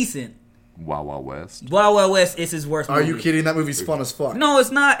was decent. Wild Wild West. Wild Wild West is his worst Are movie. you kidding? That movie's fun as fuck. No, it's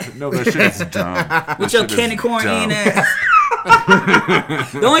not. No, that shit is dumb. With your Kenny Corn eating ass.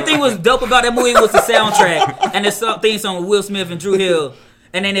 The only thing was dope about that movie was the soundtrack and the theme song with Will Smith and Drew Hill.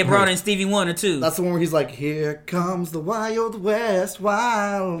 And then they brought in Stevie Wonder too. That's the one where he's like, "Here comes the Wild West,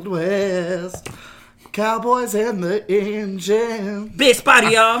 Wild West, cowboys and the engine." Big spotty,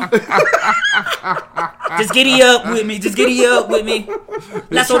 y'all. Just giddy up with me. Just giddy up with me.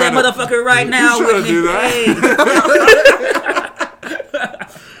 Let's that motherfucker right now trying with to me. do Hey.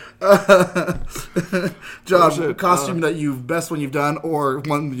 John, costume that best one you've done, or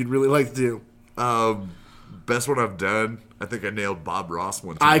one that you'd really like to do? Best one I've done. I think I nailed Bob Ross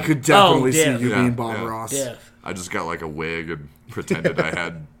one time. I could definitely see yeah. you Yeah, being Bob yeah. Ross. Yeah. I just got like a wig and pretended I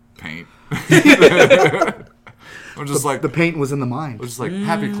had paint. I'm just like The paint was in the mind. I was just like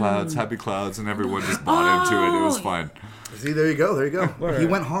happy clouds, and everyone just bought into it. It was fine. See, there you go. He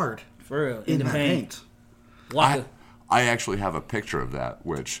went hard For real. in the that paint. Waka. I actually have a picture of that,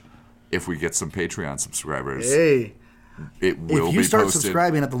 which, if we get some Patreon subscribers, Hey, it will if you be start posted.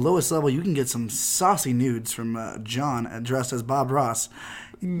 subscribing at the lowest level, you can get some saucy nudes from John dressed as Bob Ross.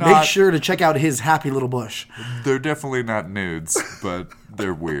 Make Not- sure to check out his happy little bush. They're definitely not nudes, but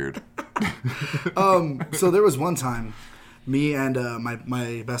they're weird. So there was one time, me and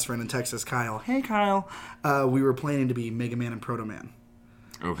my best friend in Texas, Kyle. Hey, Kyle. We were planning to be Mega Man and Proto Man.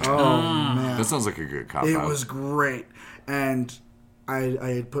 Okay. Oh, man. That sounds like a good cop It out. was great. And I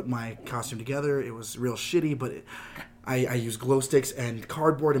had put my costume together. It was real shitty, but I used glow sticks and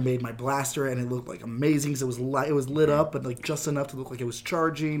cardboard and made my blaster, and it looked like amazing. So it was lit up, but like just enough to look like it was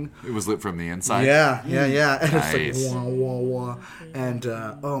charging. It was lit from the inside. Yeah. And Nice. it's like wah wah wah, and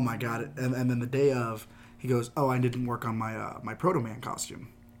oh my god! And then the day of, he goes, "Oh, I didn't work on my my Proto Man costume."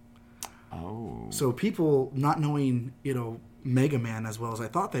 Oh. So people not knowing, Mega Man as well as I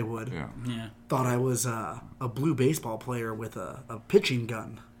thought they would, Yeah. thought I was a blue baseball player with a pitching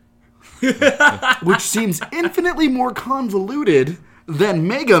gun. Which seems infinitely more convoluted than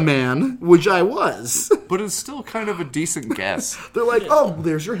Mega Man, which I was. But it's still kind of a decent guess. They're like, oh,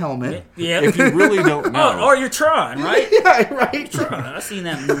 there's your helmet. Yeah. If you really don't know. Or you're Tron, right? Yeah, right. Tron. I've seen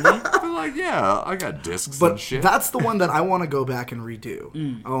that movie. But like, yeah, I got discs But and shit. that's the one that I want to go back and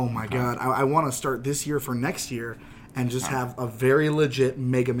redo. Oh my god. I want to start this year for next year and just have a very legit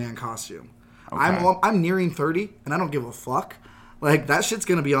Mega Man costume. Okay. I'm nearing 30, and I don't give a fuck. Like, that shit's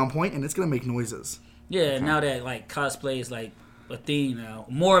going to be on point, and it's going to make noises. Yeah, now that like cosplay is like a thing now,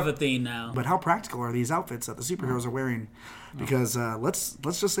 more of a thing now. But how practical are these outfits that the superheroes are wearing? Because let's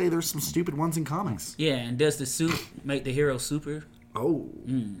just say there's some stupid ones in comics. Yeah, and does the suit make the hero super? Oh.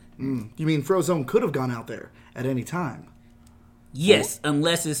 You mean Frozone could have gone out there at any time? Yes,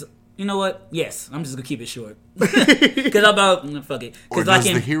 unless it's. You know what? Yes, I'm just gonna keep it short. Because I'm about fuck it. Or Because I does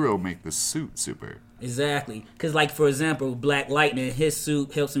can the hero make the suit super? exactly. Because like for example, Black Lightning, his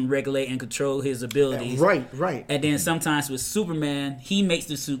suit helps him regulate and control his abilities. Right. And then sometimes with Superman, he makes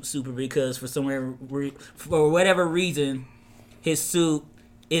the suit super because for whatever reason, his suit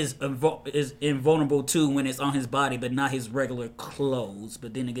is invulnerable too when it's on his body, but not his regular clothes.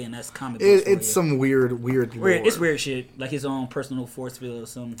 But then again, that's comic books. It's some weird lore. It's weird shit, like his own personal force field or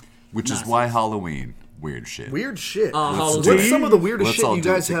some. Which is nonsense. why Halloween. Weird shit. Weird shit. Halloween. What's some of the weirdest Let's shit all you do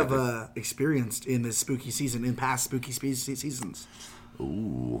it guys have together. experienced in this spooky season, in past spooky seasons?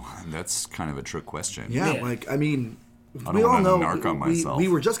 Ooh, that's kind of a trick question. Yeah, Yeah. like, I mean, I we don't all wanna know, narc on we myself.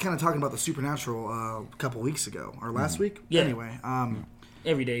 were just kind of talking about the supernatural a couple weeks ago, or last week? Yeah. Anyway,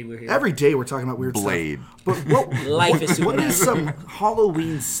 Every day we're here. every day we're talking about weird Blade. stuff. But what, Life is what is supernatural. some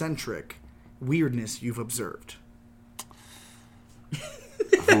Halloween-centric weirdness you've observed?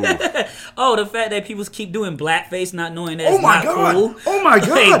 Oh, the fact that people keep doing blackface, not knowing that's Oh my not God. cool. Oh my God.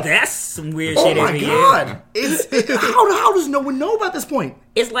 Like, that's some weird Oh shit my every year. god! How does no one know about this point?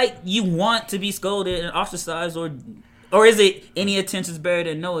 It's like you want to be scolded and ostracized, or is it any attention's better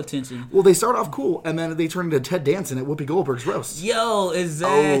than no attention? Well, they start off cool, and then they turn into Ted Danson at Whoopi Goldberg's roast. Yo,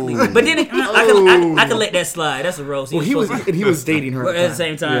 exactly. Oh. But then I can let that slide. That's a roast. Well, he was dating her But at the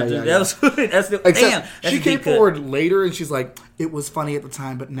same time, Yeah, dude, yeah, that was that's the Except damn. That's she a came deep cut. forward later and she's like, "It was funny at the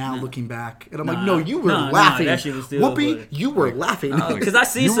time, but now looking back," and I'm like, "No, you were Nah, laughing, that shit was still Whoopi. funny. You were laughing." Because I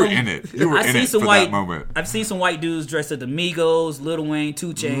see You some. were in it. You were I in see it some for white that moment. I've seen some white dudes dressed as the Migos, Lil Wayne,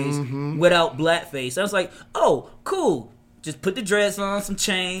 2 Chainz Mm-hmm. without blackface. I was like, oh, cool. Just put the dreads on, some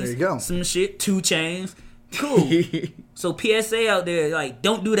chains. There you go. Some shit, 2 Chainz. Cool. So PSA out there, like,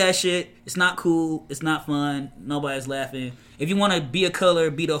 don't do that shit. It's not cool. It's not fun. Nobody's laughing. If you want to be a color,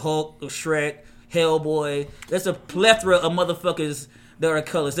 be the Hulk or Shrek, Hellboy. There's a plethora of motherfuckers that are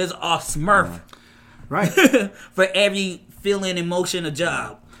colors. There's a Smurf Right? for every feeling, emotion, a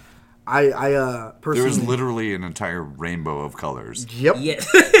job. I personally, There is literally an entire rainbow of colors. yep, Yeah.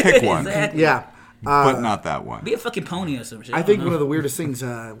 Pick one. Exactly. yeah. But not that one. Be a fucking pony or some shit. I think don't one know. of the weirdest things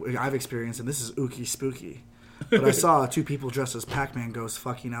I've experienced, and this is ooky spooky, but I saw 2 people dressed as Pac-Man ghosts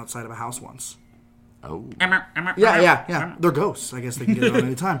fucking outside of a house once. Oh. Yeah. They're ghosts. I guess they can get it on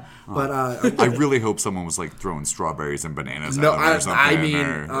any time. But I really hope someone was like throwing strawberries and bananas No, at them or something. I mean,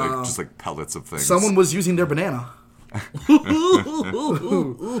 or, like, just like pellets of things. someone was using their banana.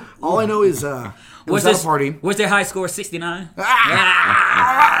 All I know is it was at a party. What's their high score? 69.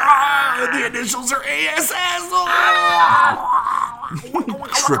 The initials are ASS.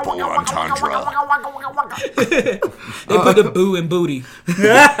 Triple entendre. They put the boo in booty.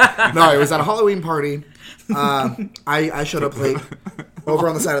 No, it was at a Halloween party. I showed up late. Over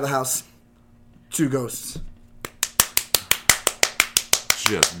on the side of the house. 2 ghosts.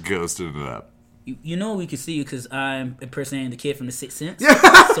 Just ghosted it up. You know we can see you because I'm impersonating the kid from The Sixth Sense.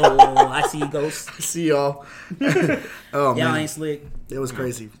 So I see ghosts. See y'all. Oh, Y'all man. ain't slick. It was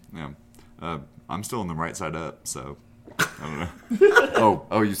crazy. Yeah. I'm still on the right side up, so I don't know.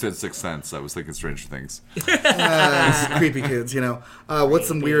 Oh, you said Sixth Sense. I was thinking Stranger Things. Creepy kids, you know. What's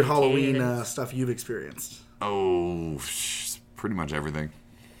some weird Creepy Halloween kids. stuff you've experienced? Oh, pretty much everything,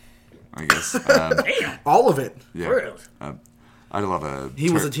 I guess. All of it. Yeah. For real. I had a lot of.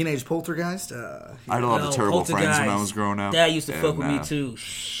 He was a teenage poltergeist. I had a lot of terrible friends when I was growing up. Dad used to fuck with me and, too.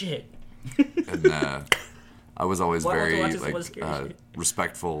 Shit. And I was always Why- very why just scary shit?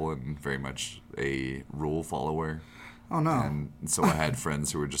 respectful and very much a rule follower. Oh, no. And so I had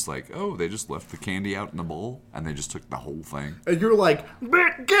friends who were just like, "Oh, they just left the candy out in the bowl and they just took the whole thing." And you're like, big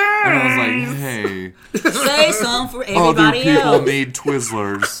And I was like, "Hey, Say something for other everybody people else. need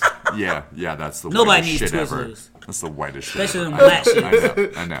Twizzlers." Yeah, that's the Nobody whitest needs shit ever. Twizzlers. That's the whitest shit Especially ever. them black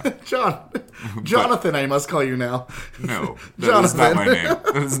shit. I know. Jonathan, I must call you now. No, that is not my Jonathan.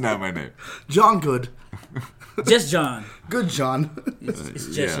 name. That is not my name. John Good. Just John. Good John. It's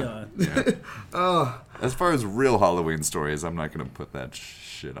just John. Yeah. As far as real Halloween stories, I'm not going to put that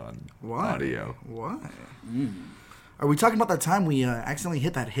shit on Why? audio. Why? Are we talking about that time we accidentally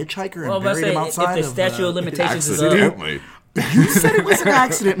hit that hitchhiker and Well, I was buried him about to say, outside if the statute of limitations is up, Accidentally. You said it was an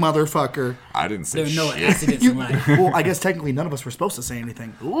accident, motherfucker. I didn't say there are no shit. accidents in life. Well, I guess technically none of us were supposed to say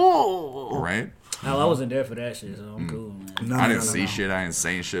anything. Ooh. Right? Oh, I wasn't there for that shit, so I'm cool, man. No, I no, didn't no, see no. shit. I ain't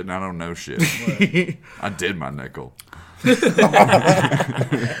saying shit, and I don't know shit. I did my nickel.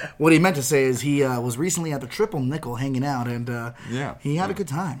 What he meant to say is he was recently at the Triple Nickel hanging out, and Yeah. he had a good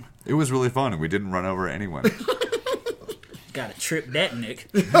time. It was really fun, and we didn't run over anyone. Gotta trip that, Nick.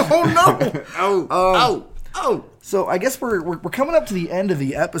 Oh no! Oh! So I guess we're coming up to the end of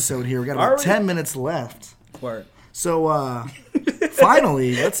the episode here. We got Are about we? 10 minutes left. Word. So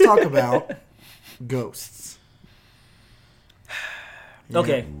finally, let's talk about ghosts.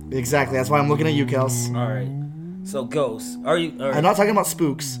 Okay. Exactly. That's why I'm looking at you, Kels. All right. So ghosts. Are you? Or I'm not talking about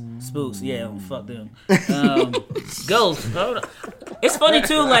spooks. spooks? Yeah. Fuck them. Ghosts. Hold on. It's funny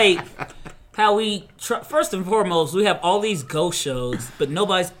too, like how we first and foremost we have all these ghost shows, but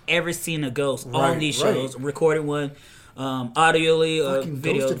nobody's ever seen a ghost on Right, these right. shows. Recorded one, audioly or Fucking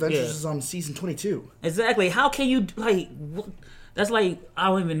video. Ghost Adventures Yeah. is on season 22. Exactly. How can you like? That's like I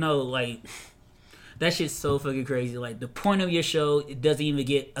don't even know. Like that shit's so fucking crazy. Like the point of your show, it doesn't even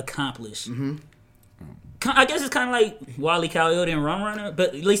get accomplished. Mm-hmm. I guess it's kind of like Wile E. Coyote and Rum Runner, but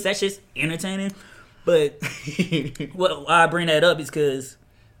at least that shit's entertaining. But why I bring that up is because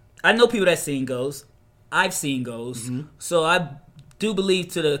I know people that seen ghosts. I've seen ghosts, so I do believe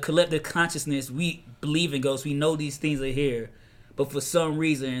to the collective consciousness we believe in ghosts. We know these things are here. But for some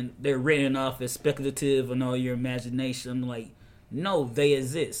reason, they're written off as speculative and all your imagination. I'm like, no, they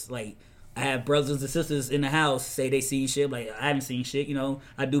exist. Like, I have brothers and sisters in the house say they seen shit. Like, I haven't seen shit, you know.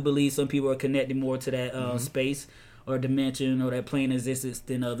 I do believe some people are connected more to that space or dimension or that plane of existence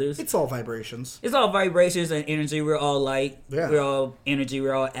than others. It's all vibrations. It's all vibrations and energy. We're all light. Yeah. We're all energy.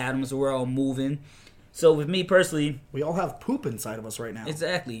 We're all atoms. We're all moving. So with me personally, We all have poop inside of us right now.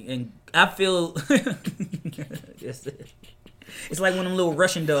 exactly. And I feel... It's like one of them little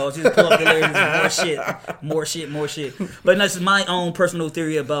Russian dolls. You just pull up the layers, more shit. But that's my own personal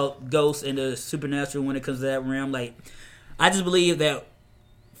theory about ghosts and the supernatural when it comes to that realm. Like, I just believe that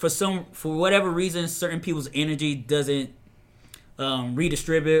for whatever reason, certain people's energy doesn't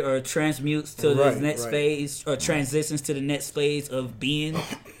redistribute or transmutes to the next phase or transitions to the next phase of being.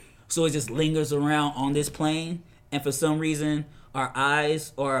 So it just lingers around on this plane. And for some reason, our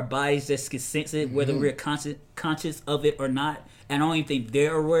eyes or our bodies just can sense it, whether we're conscious of it or not. And I don't even think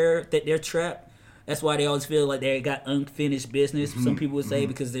they're aware that they're trapped. That's why they always feel like they got unfinished business. Some people would say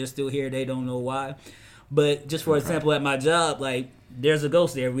because they're still here, they don't know why. But just for example, at my job, like, there's a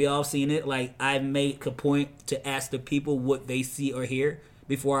ghost there. We all seen it. Like, I make a point to ask the people what they see or hear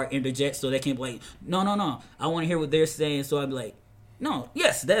before I interject so they can be like, no. I want to hear what they're saying. So I'd be like, no,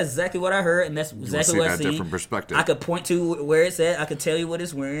 yes, that's exactly what I heard, and that's exactly what I that seen. different perspective. I could point to where it's at. I could tell you what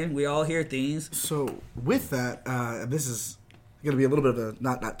it's wearing. We all hear things. So with that, this is going to be a little bit of a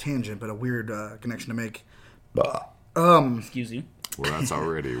not tangent, but a weird connection to make. Excuse you. Well, that's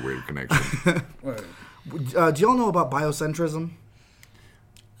already a weird connection. Do y'all know about biocentrism?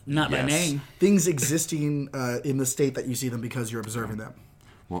 Not by Yes. name. Things existing in the state that you see them because you're observing them.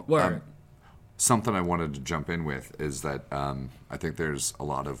 Well, Word. something I wanted to jump in with is that I think there's a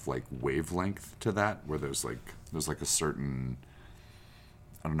lot of like wavelength to that, where there's like a certain,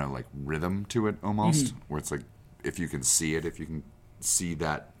 I don't know, like rhythm to it almost, where it's like if you can see it, if you can see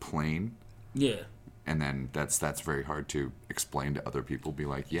that plane, Yeah. and then that's very hard to explain to other people. Be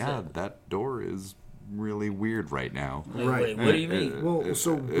like, yeah, that door is really weird right now. Like, Right. wait, what do you mean? Well,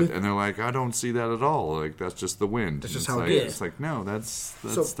 so with, And they're like, I don't see that at all. Like that's just the wind. That's just And how it's it like, is. It's like no, that's so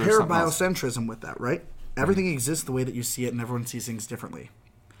there's something else. parabiocentrism with that, right? Everything exists the way that you see it, and everyone sees things differently.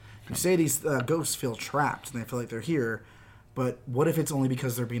 You say these ghosts feel trapped and they feel like they're here, but what if it's only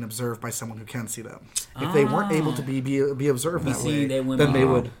because they're being observed by someone who can see them? If they weren't able to be observed that seen way, they wouldn't then be- they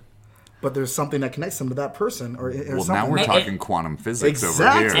would. But there's something that connects them to that person, or Well, something. now we're Ma- talking quantum physics over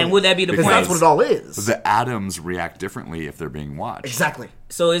Exactly. here. And would that be the because point? that's what it all is. The atoms react differently if they're being watched. Exactly.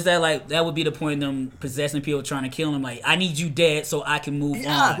 So is that like that would be the point of them possessing people trying to kill them? Like, I need you dead so I can move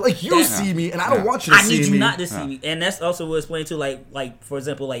Yeah, on. like you That- see me, and I don't want you to I see need you me. not to see me, and that's also what explained to like for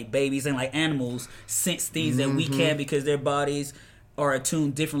example, like babies and like animals sense things that we can't because their bodies are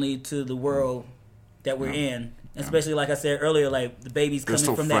attuned differently to the world that we're in. Especially like I said earlier, like the babies They're coming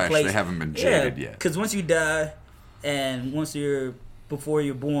still from fresh. that place. They haven't been jaded yet. Because once you die, and before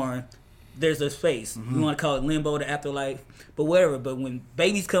you're born, there's a space. You want to call it limbo, the afterlife, but whatever. But when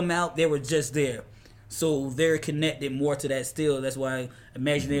babies come out, they were just there. So they're connected more to that still. That's why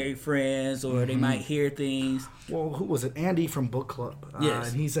imaginary friends, or they might hear things. Well, who was it? Andy from Book Club.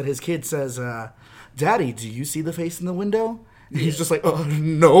 Yes. And he said his kid says, Daddy, do you see the face in the window? And he's just like,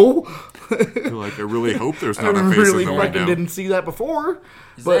 no. You're like, I really hope there's I not a face really in the fucking window. didn't see that before.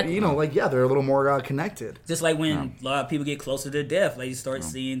 Exactly. But, they're a little more connected. Just like when a lot of people get closer to death, like you start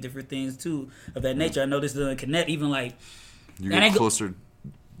seeing different things too of that nature. I know this doesn't connect. Even like You and I get go- closer.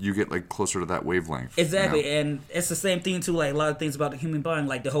 You get like closer to that wavelength. you exactly, know? and it's the same thing too. Like a lot of things about the human body,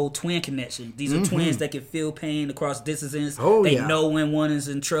 like the whole twin connection. These are twins that can feel pain across distances. Oh, they yeah. know when one is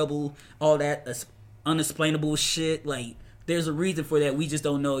in trouble. All that unexplainable shit. Like there's a reason for that. We just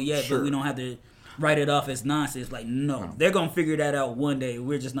don't know yet, Sure. but we don't have to write it off as nonsense. Like no, they're gonna figure that out one day.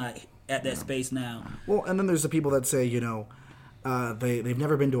 We're just not at that space now. Well, and then there's the people that say, they've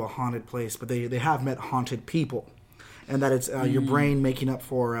never been to a haunted place, but they have met haunted people. And that it's your brain making up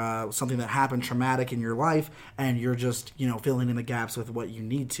for something that happened traumatic in your life, and you're just, filling in the gaps with what you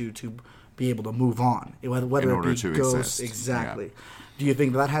need to be able to move on. Whether In order it be to ghosts. exist. Exactly. Yeah. Do you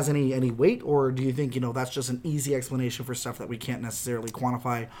think that has any weight, or do you think, that's just an easy explanation for stuff that we can't necessarily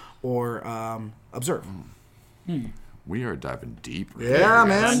quantify or observe? We are diving deep. Right Yeah, here, guys.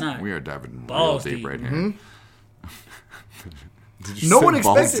 man. Why not? We are diving Balls real deep deep. right here. Did you No say one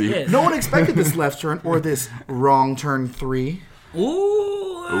balls expected. deep? Yeah. No one expected this left turn or this wrong turn 3.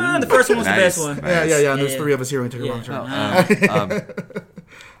 Ooh, the first one was Nice. the best one. Nice. Yeah. And there's Yeah. 3 of us here. We took a Yeah. wrong turn.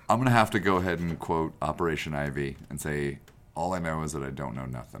 I'm going to have to go ahead and quote Operation Ivy and say, all I know is that I don't know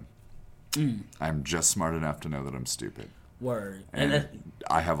nothing. I'm just smart enough to know that I'm stupid. Word. And that-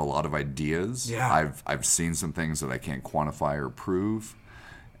 I have a lot of ideas. Yeah. I've seen some things that I can't quantify or prove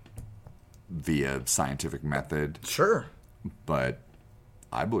via scientific method, Sure. but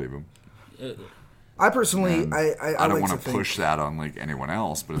I believe them. I personally, And I don't like want to to think, push that on like anyone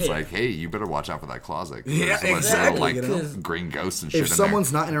else, but it's Yeah. like, hey, you better watch out for that closet. Yeah, There's a bunch of exactly, like you know? green ghosts and shit if in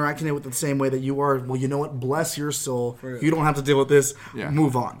someone's not interacting it with the same way that you are, well, you know what? Bless your soul. real. You don't have to deal with this. Yeah.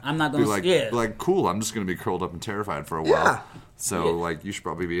 Move on. I'm not there. gonna. Be like, yeah. like, cool. I'm just gonna be curled up and terrified for a while. Yeah. So Yeah. like, you should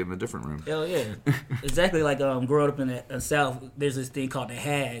probably be in a different room. Hell yeah. Exactly like growing up in the South, there's this thing called the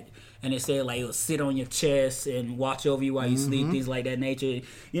hag. And they say like it'll sit on your chest and watch over you while you sleep, things like that nature.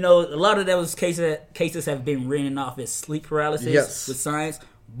 A lot of those cases have been written off as sleep paralysis Yes. with science.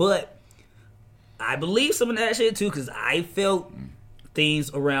 But I believe some of that shit too, because I felt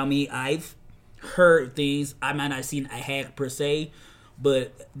things around me. I've heard things. I might not have seen a hag per se,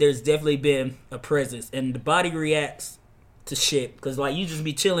 but there's definitely been a presence, and the body reacts to shit because like you just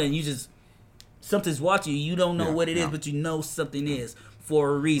be chilling, something's watching you. You don't know Yeah, what it is, yeah. but you know something is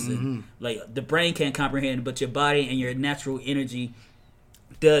for a reason. Like the brain can't comprehend it, but your body and your natural energy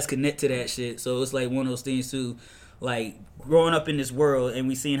does connect to that shit. So it's like one of those things too. Like growing up in this world and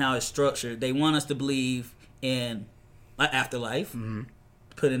we seeing how it's structured, they want us to believe in an afterlife.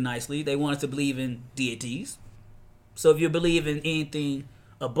 Put it nicely, they want us to believe in deities. So if you believe in anything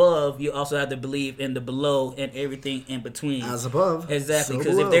above, you also have to believe in the below and everything in between. As above, Exactly, so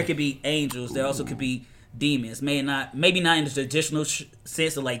because below. if there could be angels, there also could be demons. Maybe not in the traditional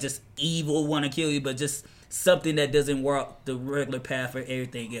sense of like just evil want to kill you, but just something that doesn't walk the regular path for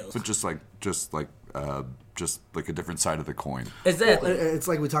everything else. But just like just like a different side of the coin. Exactly. It's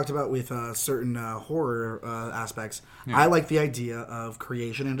like we talked about with certain horror aspects. I like the idea of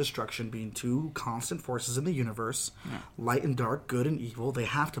creation and destruction being two constant forces in the universe. Light and dark, good and evil, they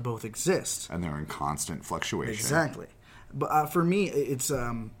have to both exist. And they're in constant fluctuation. Exactly. But for me, it's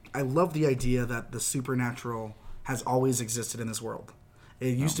I love the idea that the supernatural has always existed in this world.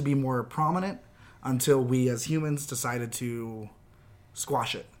 It used to be more prominent until we as humans decided to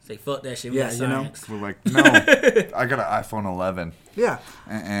squash it. Say fuck that shit. We got science. We're like, no, I got an iPhone 11. Yeah.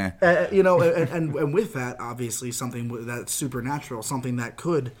 And with that, obviously, something that's supernatural, something that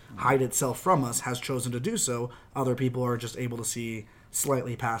could hide itself from us, has chosen to do so. Other people are just able to see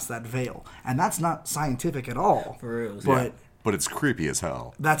slightly past that veil. And that's not scientific at all. For real. But But it's creepy as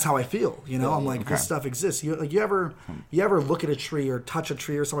hell. that's how I feel. I'm like, this stuff exists. You ever look at a tree or touch a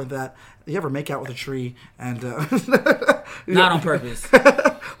tree or something like that? You ever make out with a tree and Not on purpose.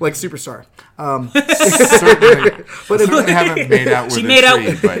 like Superstar? Certainly, certainly haven't made out with She a made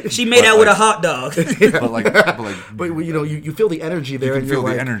tree, out. but, She made but out with a like- hot dog. But you feel the energy there, can and you're feel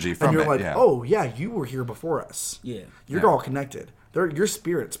the like, energy from and you're it, like, yeah. oh yeah, you were here before us. Yeah. You're all connected. Your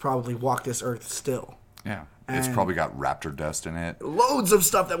spirits probably walk this earth still. Yeah, it's And- probably got raptor dust in it. Loads of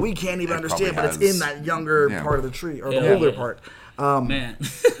stuff that we can't even It understand, but probably it's in has- that younger yeah. part of the tree or Yeah, the older yeah. part. Man.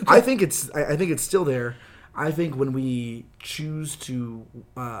 I think it's still there. I think when we choose to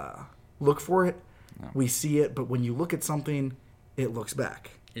look for it, we see it. But when you look at something, it looks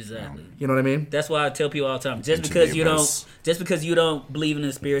back. Exactly. You know what I mean? That's why I tell people all the time. Just Into because the you abyss. don't believe in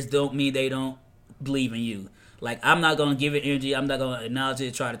the spirits, don't mean they don't believe in you. Like, I'm not gonna give it energy. I'm not gonna acknowledge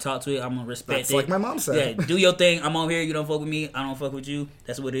it. Try to talk to it. I'm gonna respect That's it. like my mom said. Yeah, do your thing. I'm on here. You don't fuck with me. I don't fuck with you.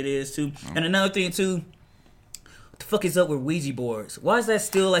 That's what it is too. And another thing too. What the fuck is up with Ouija boards? Why is that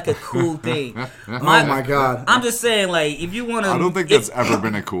still like a cool thing? Oh my god! I'm just saying, like, if you want to, I don't think that's ever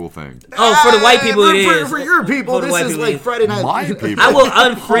been a cool thing. Oh, for the white people, it is. For your people, For the this white is people, like it is. Friday night. My people. I will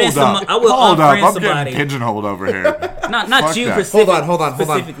unfriend somebody. I will Hold unfriend up, I'm somebody. getting pigeonholed over here. Not Fuck you, that. Hold on.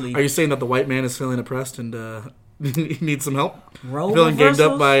 specifically. Are you saying that the white man is feeling oppressed and he needs some help? Role Feeling ganged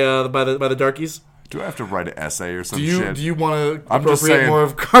up reversals? by the darkies? Do I have to write an essay or some Do you shit? do you want to I'm just appropriate saying- more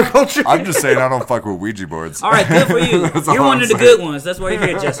of car culture? I'm just saying I don't fuck with Ouija boards. All right, good for you. That's You're all one I'm of the saying. good ones. That's why you're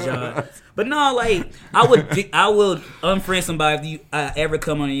here, Just John. But no, like I would unfriend somebody if you ever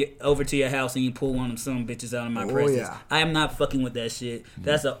come over to your house and you pull one of them some bitches out of my presence. yeah. I am not fucking with that shit.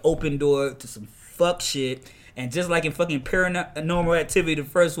 That's an open door to some fuck shit. And just like in fucking Paranormal Activity, the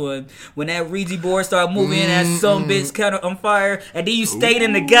first one, when that Ouija board started moving and that some bitch kind of on fire, and then you stayed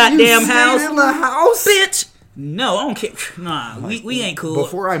in the goddamn You stayed house, in the house, bitch. No, I don't care. Nah, we ain't cool.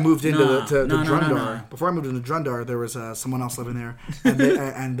 Before I moved into Nah, the nah, Drundar, nah. before I moved into Drundar, there was someone else living there,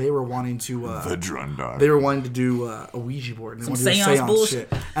 and they were wanting to. The Drundar. They were wanting to do a Ouija board. And they Some wanted to do seance bullshit.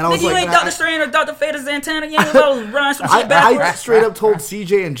 shit. And I was Nigga, you like, ain't Dr. Strange or Dr. Feta Zantana. You ain't about to run some shit I backwards. straight up told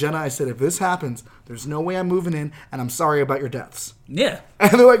CJ and Jenna, I said, if this happens, there's no way I'm moving in, and I'm sorry about your deaths. Yeah.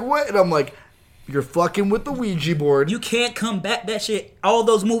 And they're like, what? And I'm like, you're fucking with the Ouija board. You can't come back that shit. All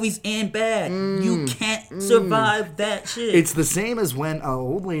those movies end bad. You can't survive that shit. It's the same as when an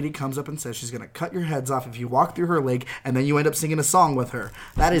old lady comes up and says she's going to cut your heads off if you walk through her leg, and then you end up singing a song with her.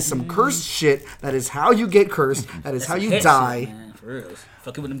 That is some cursed shit. That is how you get cursed. That is how you Head die. shit, man, for real.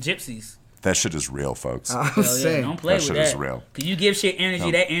 Fucking with them gypsies. That shit is real, folks. I'm Hell yeah, saying. don't play That with shit that. is real. Cause you give shit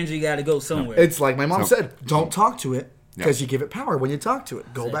energy, that energy got to go somewhere. It's like my mom So- said, don't talk to it because Yeah. you give it power when you talk to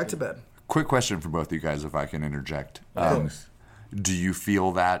it. Go back to bed. Quick question for both of you guys, if I can interject. Of course. Do you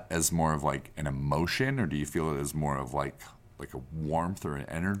feel that as more of like an emotion, or do you feel it as more of like a warmth or an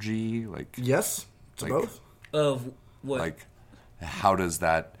energy? Like, Yes, to Like- both. Of what? like how does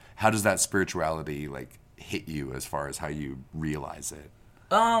that spirituality like hit you as far as how you realize it?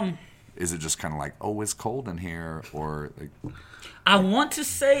 Is it just kind of like, oh, it's cold in here, or like? I want to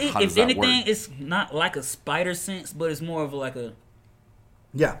say, How if does that anything, work? it's not like a spider sense, but it's more of like a.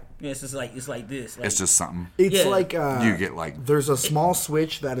 Yeah. Yeah, it's just like this. Like, It's just something. It's Yeah. like You get like there's a small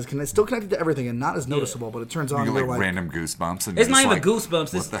switch that is still connected to everything and not as noticeable, but it turns on. you And get you're like like, random goosebumps, and It's you're not just even like,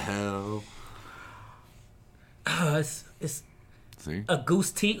 goosebumps. What the hell? It's See, a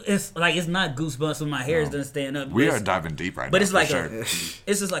goose teeth. It's like it's not goosebumps when my hair doesn't stand up. we but are it's- diving deep right now. But it's for like sure. it's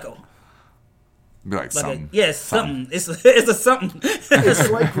just like a Be like something. yes, something. It's a something. it's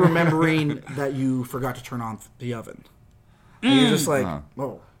like remembering that you forgot to turn on the oven. And you're just like,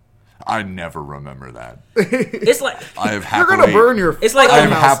 oh, I never remember that. It's like I have you're happily. gonna burn your. It's like- I have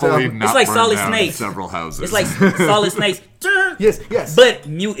fucking house happily down. not It's like burned Solid down Snake. several houses. it's like Solid Snakes. Yes. But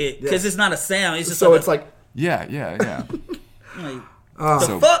muted because it's not a sound. It's just So like it's like yeah. the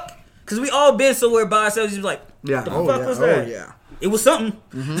So- fuck. Because we all been somewhere by ourselves. Just like yeah, the oh fuck yeah, was that? oh yeah. It was something.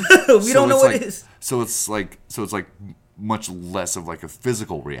 we So don't know it's what like, it is. So it's like much less of like a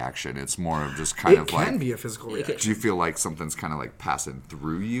physical reaction. It's more of just kind It of can like. be a physical reaction. Do you feel like something's kind of like passing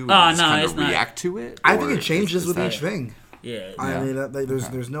through you? Oh, And you just no, kind it's of not. react to it. I Or think it changes is with that- each thing. Yeah. I Yeah. mean,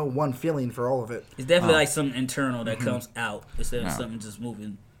 there's no one feeling for all of it. It's definitely like something internal that Mm-hmm. comes out instead of Yeah. something just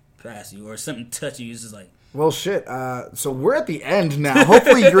moving past you or something touching you. It's just like, Well, shit. So we're at the end now.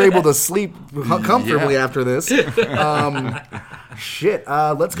 Hopefully, you're able to sleep comfortably Yeah. after this. Shit.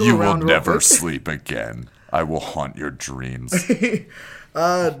 Let's go You will around real never quick. sleep again. I will haunt your dreams.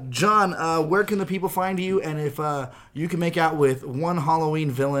 John, where can the people find you? And if you can make out with one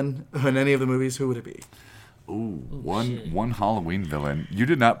Halloween villain in any of the movies, who would it be? Ooh, one Halloween villain. You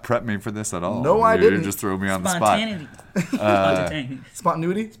did not prep me for this at all. No, I You didn't. just threw me on the spot. spontaneity. Spontaneity.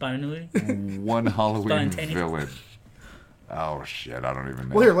 Spontaneity? Spontaneity. One Halloween Spontaneous. villain. Oh shit, I don't even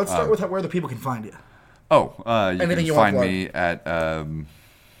know. Well, here, let's start with where the people can find you. You Anything can you wanna find plug? me at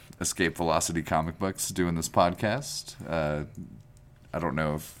Escape Velocity Comic Books doing this podcast. I don't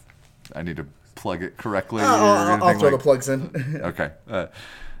know if I need to plug it correctly. or I'll anything throw the like- plugs in. Okay.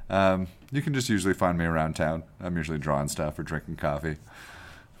 You can just usually find me around town. I'm usually drawing stuff or drinking coffee.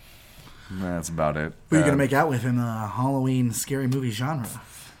 That's about it. Who are you going to make out with in the Halloween scary movie genre?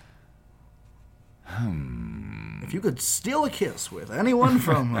 If you could steal a kiss with anyone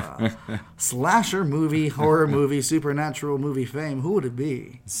from slasher movie, horror movie, supernatural movie fame, who would it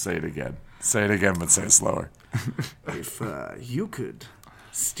be? Say it again. Say it again, but say it slower. If you could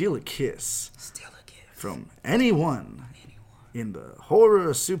steal a kiss Still a gift. from anyone in the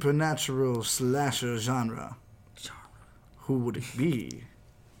horror, supernatural, slasher genre, who would it be?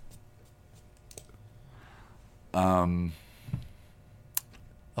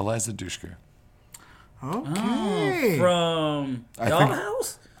 Eliza Dushku. Okay. From I think-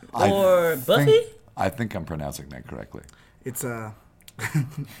 Dollhouse? Or Buffy? I think I'm pronouncing that correctly. It's I'm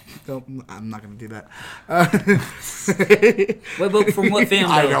not going to do that. Wait, but from what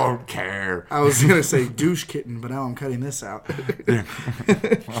film? I though? don't care. I was going to say douche kitten, but now I'm cutting this out.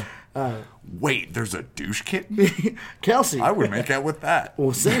 Wait, there's a douche kitten? Kelsey. I would make out with that.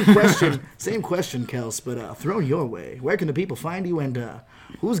 Well, same question, Kels, but thrown your way. Where can the people find you, and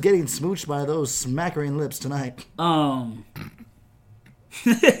who's getting smooched by those smackering lips tonight?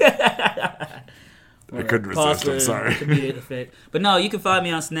 I couldn't Pause resist. I'm for sorry. comedic effect. But no, you can find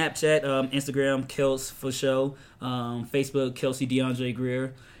me on Snapchat, Instagram, Kels for show, Facebook, Kelsey DeAndre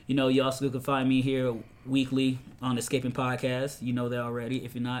Greer. You know, you also can find me here weekly on Escaping Podcast. You know that already.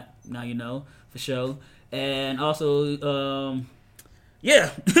 If you're not, now you know for show. And also, yeah,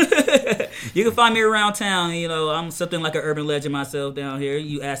 you can find me around town. You know, I'm something like an urban legend myself down here.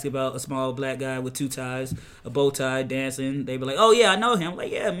 You ask about a small black guy with two ties, a bow tie, dancing. They be like, "Oh yeah, I know him." I'm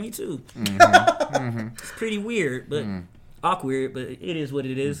like, yeah, me too. It's pretty weird, but awkward. But it is what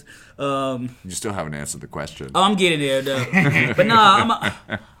it is. You still haven't answered the question. I'm getting there though. But nah,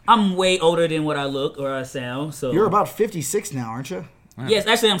 I'm way older than what I look or I sound. So You're about 56 now, aren't you? yes,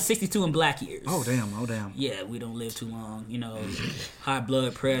 actually I'm 62 in black years. Oh, damn. Yeah, we don't live too long. You know, high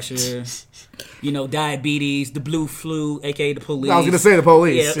blood pressure, you know, diabetes, the blue flu, aka the police. I was going to say the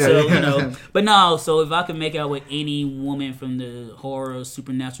police. Yeah, so, you know. But no, so if I could make out with any woman from the horror,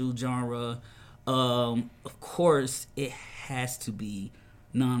 supernatural genre, of course, it has to be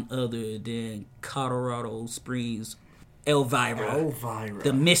none other than Colorado Springs Elvira,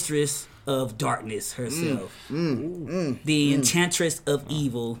 the mistress of darkness herself, the enchantress of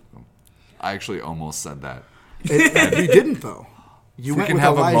evil. I actually almost said that. You didn't, though. You We went can with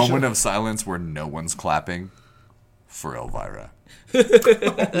have Elijah. a moment of silence where no one's clapping for Elvira.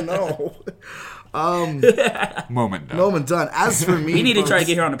 No. Moment done. Moment done. As for me, We need to try to folks,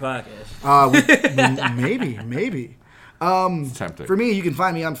 get her on the podcast. maybe. It's tempting. For me, you can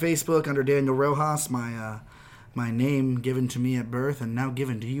find me on Facebook under Daniel Rojas, my name given to me at birth and now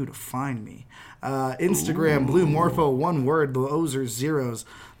given to you to find me. Instagram, Blue Morpho, one word, those are zeros.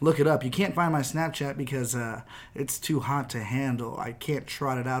 Look it up. You can't find my Snapchat because it's too hot to handle. I can't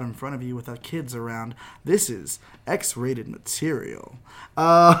trot it out in front of you without kids around. This is X-rated material.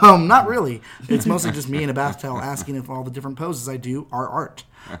 Not really. It's mostly just me in a bath towel asking if all the different poses I do are art.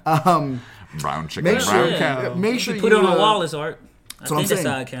 Brown chicken, Make brown sure, cow. make sure Put it on you, a wall as art. I what I'm think that's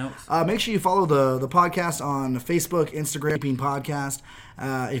saying. how it counts. Make sure you follow the podcast on Facebook, Instagram, Podcast.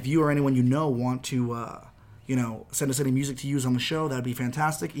 If you or anyone you know want to send us any music to use on the show. That'd be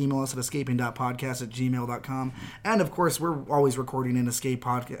fantastic. Email us at escaping.podcast@gmail.com. And, of course, we're always recording in Escape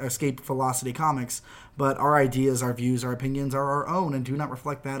Velocity Comics, but our ideas, our views, our opinions are our own and do not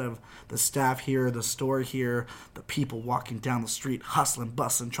reflect that of the staff here, the store here, the people walking down the street, hustling,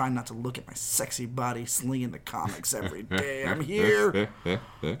 bustling, trying not to look at my sexy body, slinging the comics every day. I'm here.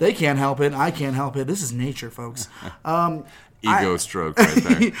 They can't help it. I can't help it. This is nature, folks. Ego stroke right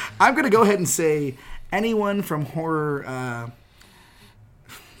there. I'm going to go ahead and say anyone from horror,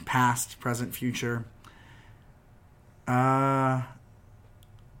 past, present, future.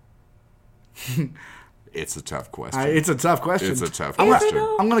 It's a tough question. It's a tough question. It's a tough question.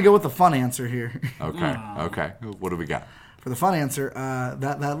 I'm going to go with the fun answer here. Okay. What do we got? For the fun answer,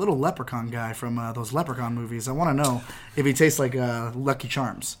 that little leprechaun guy from those Leprechaun movies, I want to know if he tastes like Lucky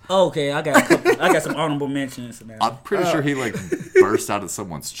Charms. Okay, I got some honorable mentions now. I'm pretty sure he burst out of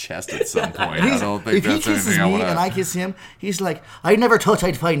someone's chest at some point. I don't think If he that's kisses anything I me want and I kiss him, he's like, I never thought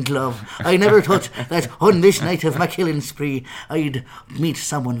I'd find love. I never thought that on this night of my killing spree, I'd meet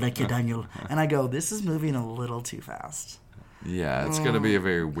someone like you, Daniel. And I go, this is moving a little too fast. Yeah, it's going to be a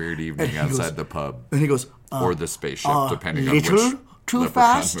very weird evening outside the pub. And he goes, or the spaceship, depending on which too Leprechaun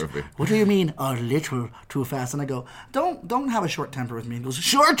fast? movie. What do you mean, a little too fast? And I go, don't have a short temper with me. And he goes,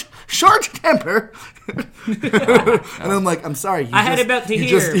 short temper? And I'm like, I'm sorry. I had it up to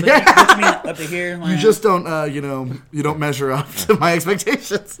here. What you mean up to here? You just don't, you don't measure up to my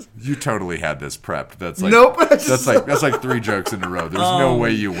expectations. You totally had this prepped. That's like Nope. That's like 3 jokes in a row. There's no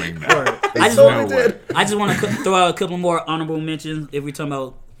way you wing that. I just no way. I just want to throw out a couple more honorable mentions if we're talking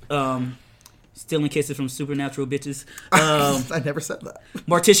about stealing kisses from supernatural bitches. I never said that.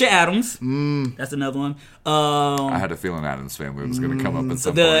 Morticia Addams. That's another one. I had a feeling Addams Family was going to come up at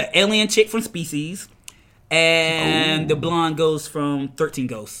some The point. alien chick from Species. And the blonde ghost from 13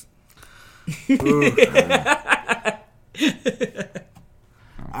 Ghosts.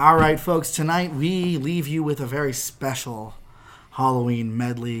 All right, folks. Tonight we leave you with a very special Halloween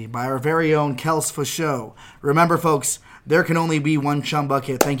medley by our very own Kels Show. Remember, folks, there can only be one chum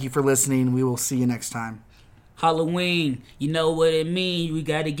bucket. Thank you for listening. We will see you next time. Halloween, you know what it means. We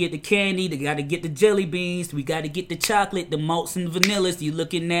gotta get the candy, they gotta get the jelly beans, we gotta get the chocolate, the malts and the vanillas. You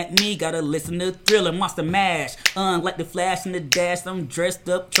looking at me, gotta listen to Thriller, Monster Mash. Like the Flash and the Dash, I'm dressed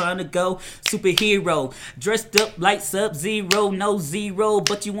up trying to go superhero. Dressed up like Sub-Zero, no zero,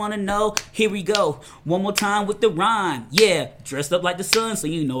 but you wanna know? Here we go, one more time with the rhyme. Yeah, dressed up like the sun, so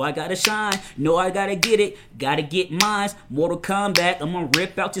you know I gotta shine. Know I gotta get it, gotta get mine. Mortal Kombat, I'm gonna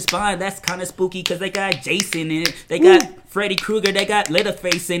rip out your spine. That's kinda spooky, cause they got Jason in it. They got Freddy Krueger, they got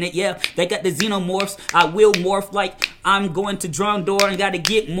Leatherface in it, yeah. They got the Xenomorphs. I will morph like I'm going to Drum Door and gotta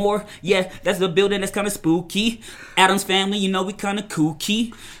get more. Yeah, that's the building that's kind of spooky. Addams Family, you know we kind of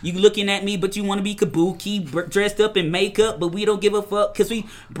kooky. You looking at me, but you want to be kabuki. Dressed up in makeup, but we don't give a fuck. Cause we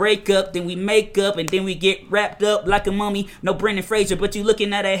break up, then we make up, and then we get wrapped up like a mummy. No Brendan Fraser, but you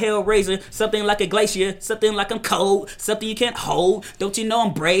looking at a Hellraiser. Something like a glacier, something like I'm cold. Something you can't hold. Don't you know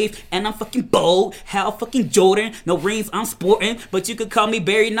I'm brave, and I'm fucking bold. How fucking Jordan, no rings I'm sporting. But you could call me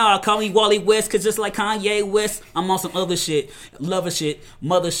Barry, nah, call me Wally West. Cause just like Kanye West, I'm on some other shit. Lover shit,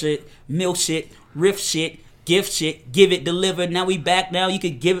 mother shit, milk shit, riff shit, gift shit, give it, deliver. Now we back now. You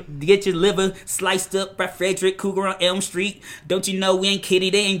could get your liver sliced up by Frederick Cougar on Elm Street. Don't you know we ain't Kitty,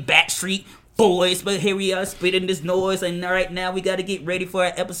 they ain't Backstreet Boys. But here we are spitting this noise. And right now we gotta get ready for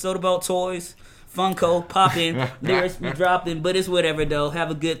an episode about toys. Funko popping, lyrics be dropping, but it's whatever though. Have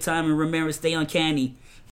a good time and remember, stay uncanny.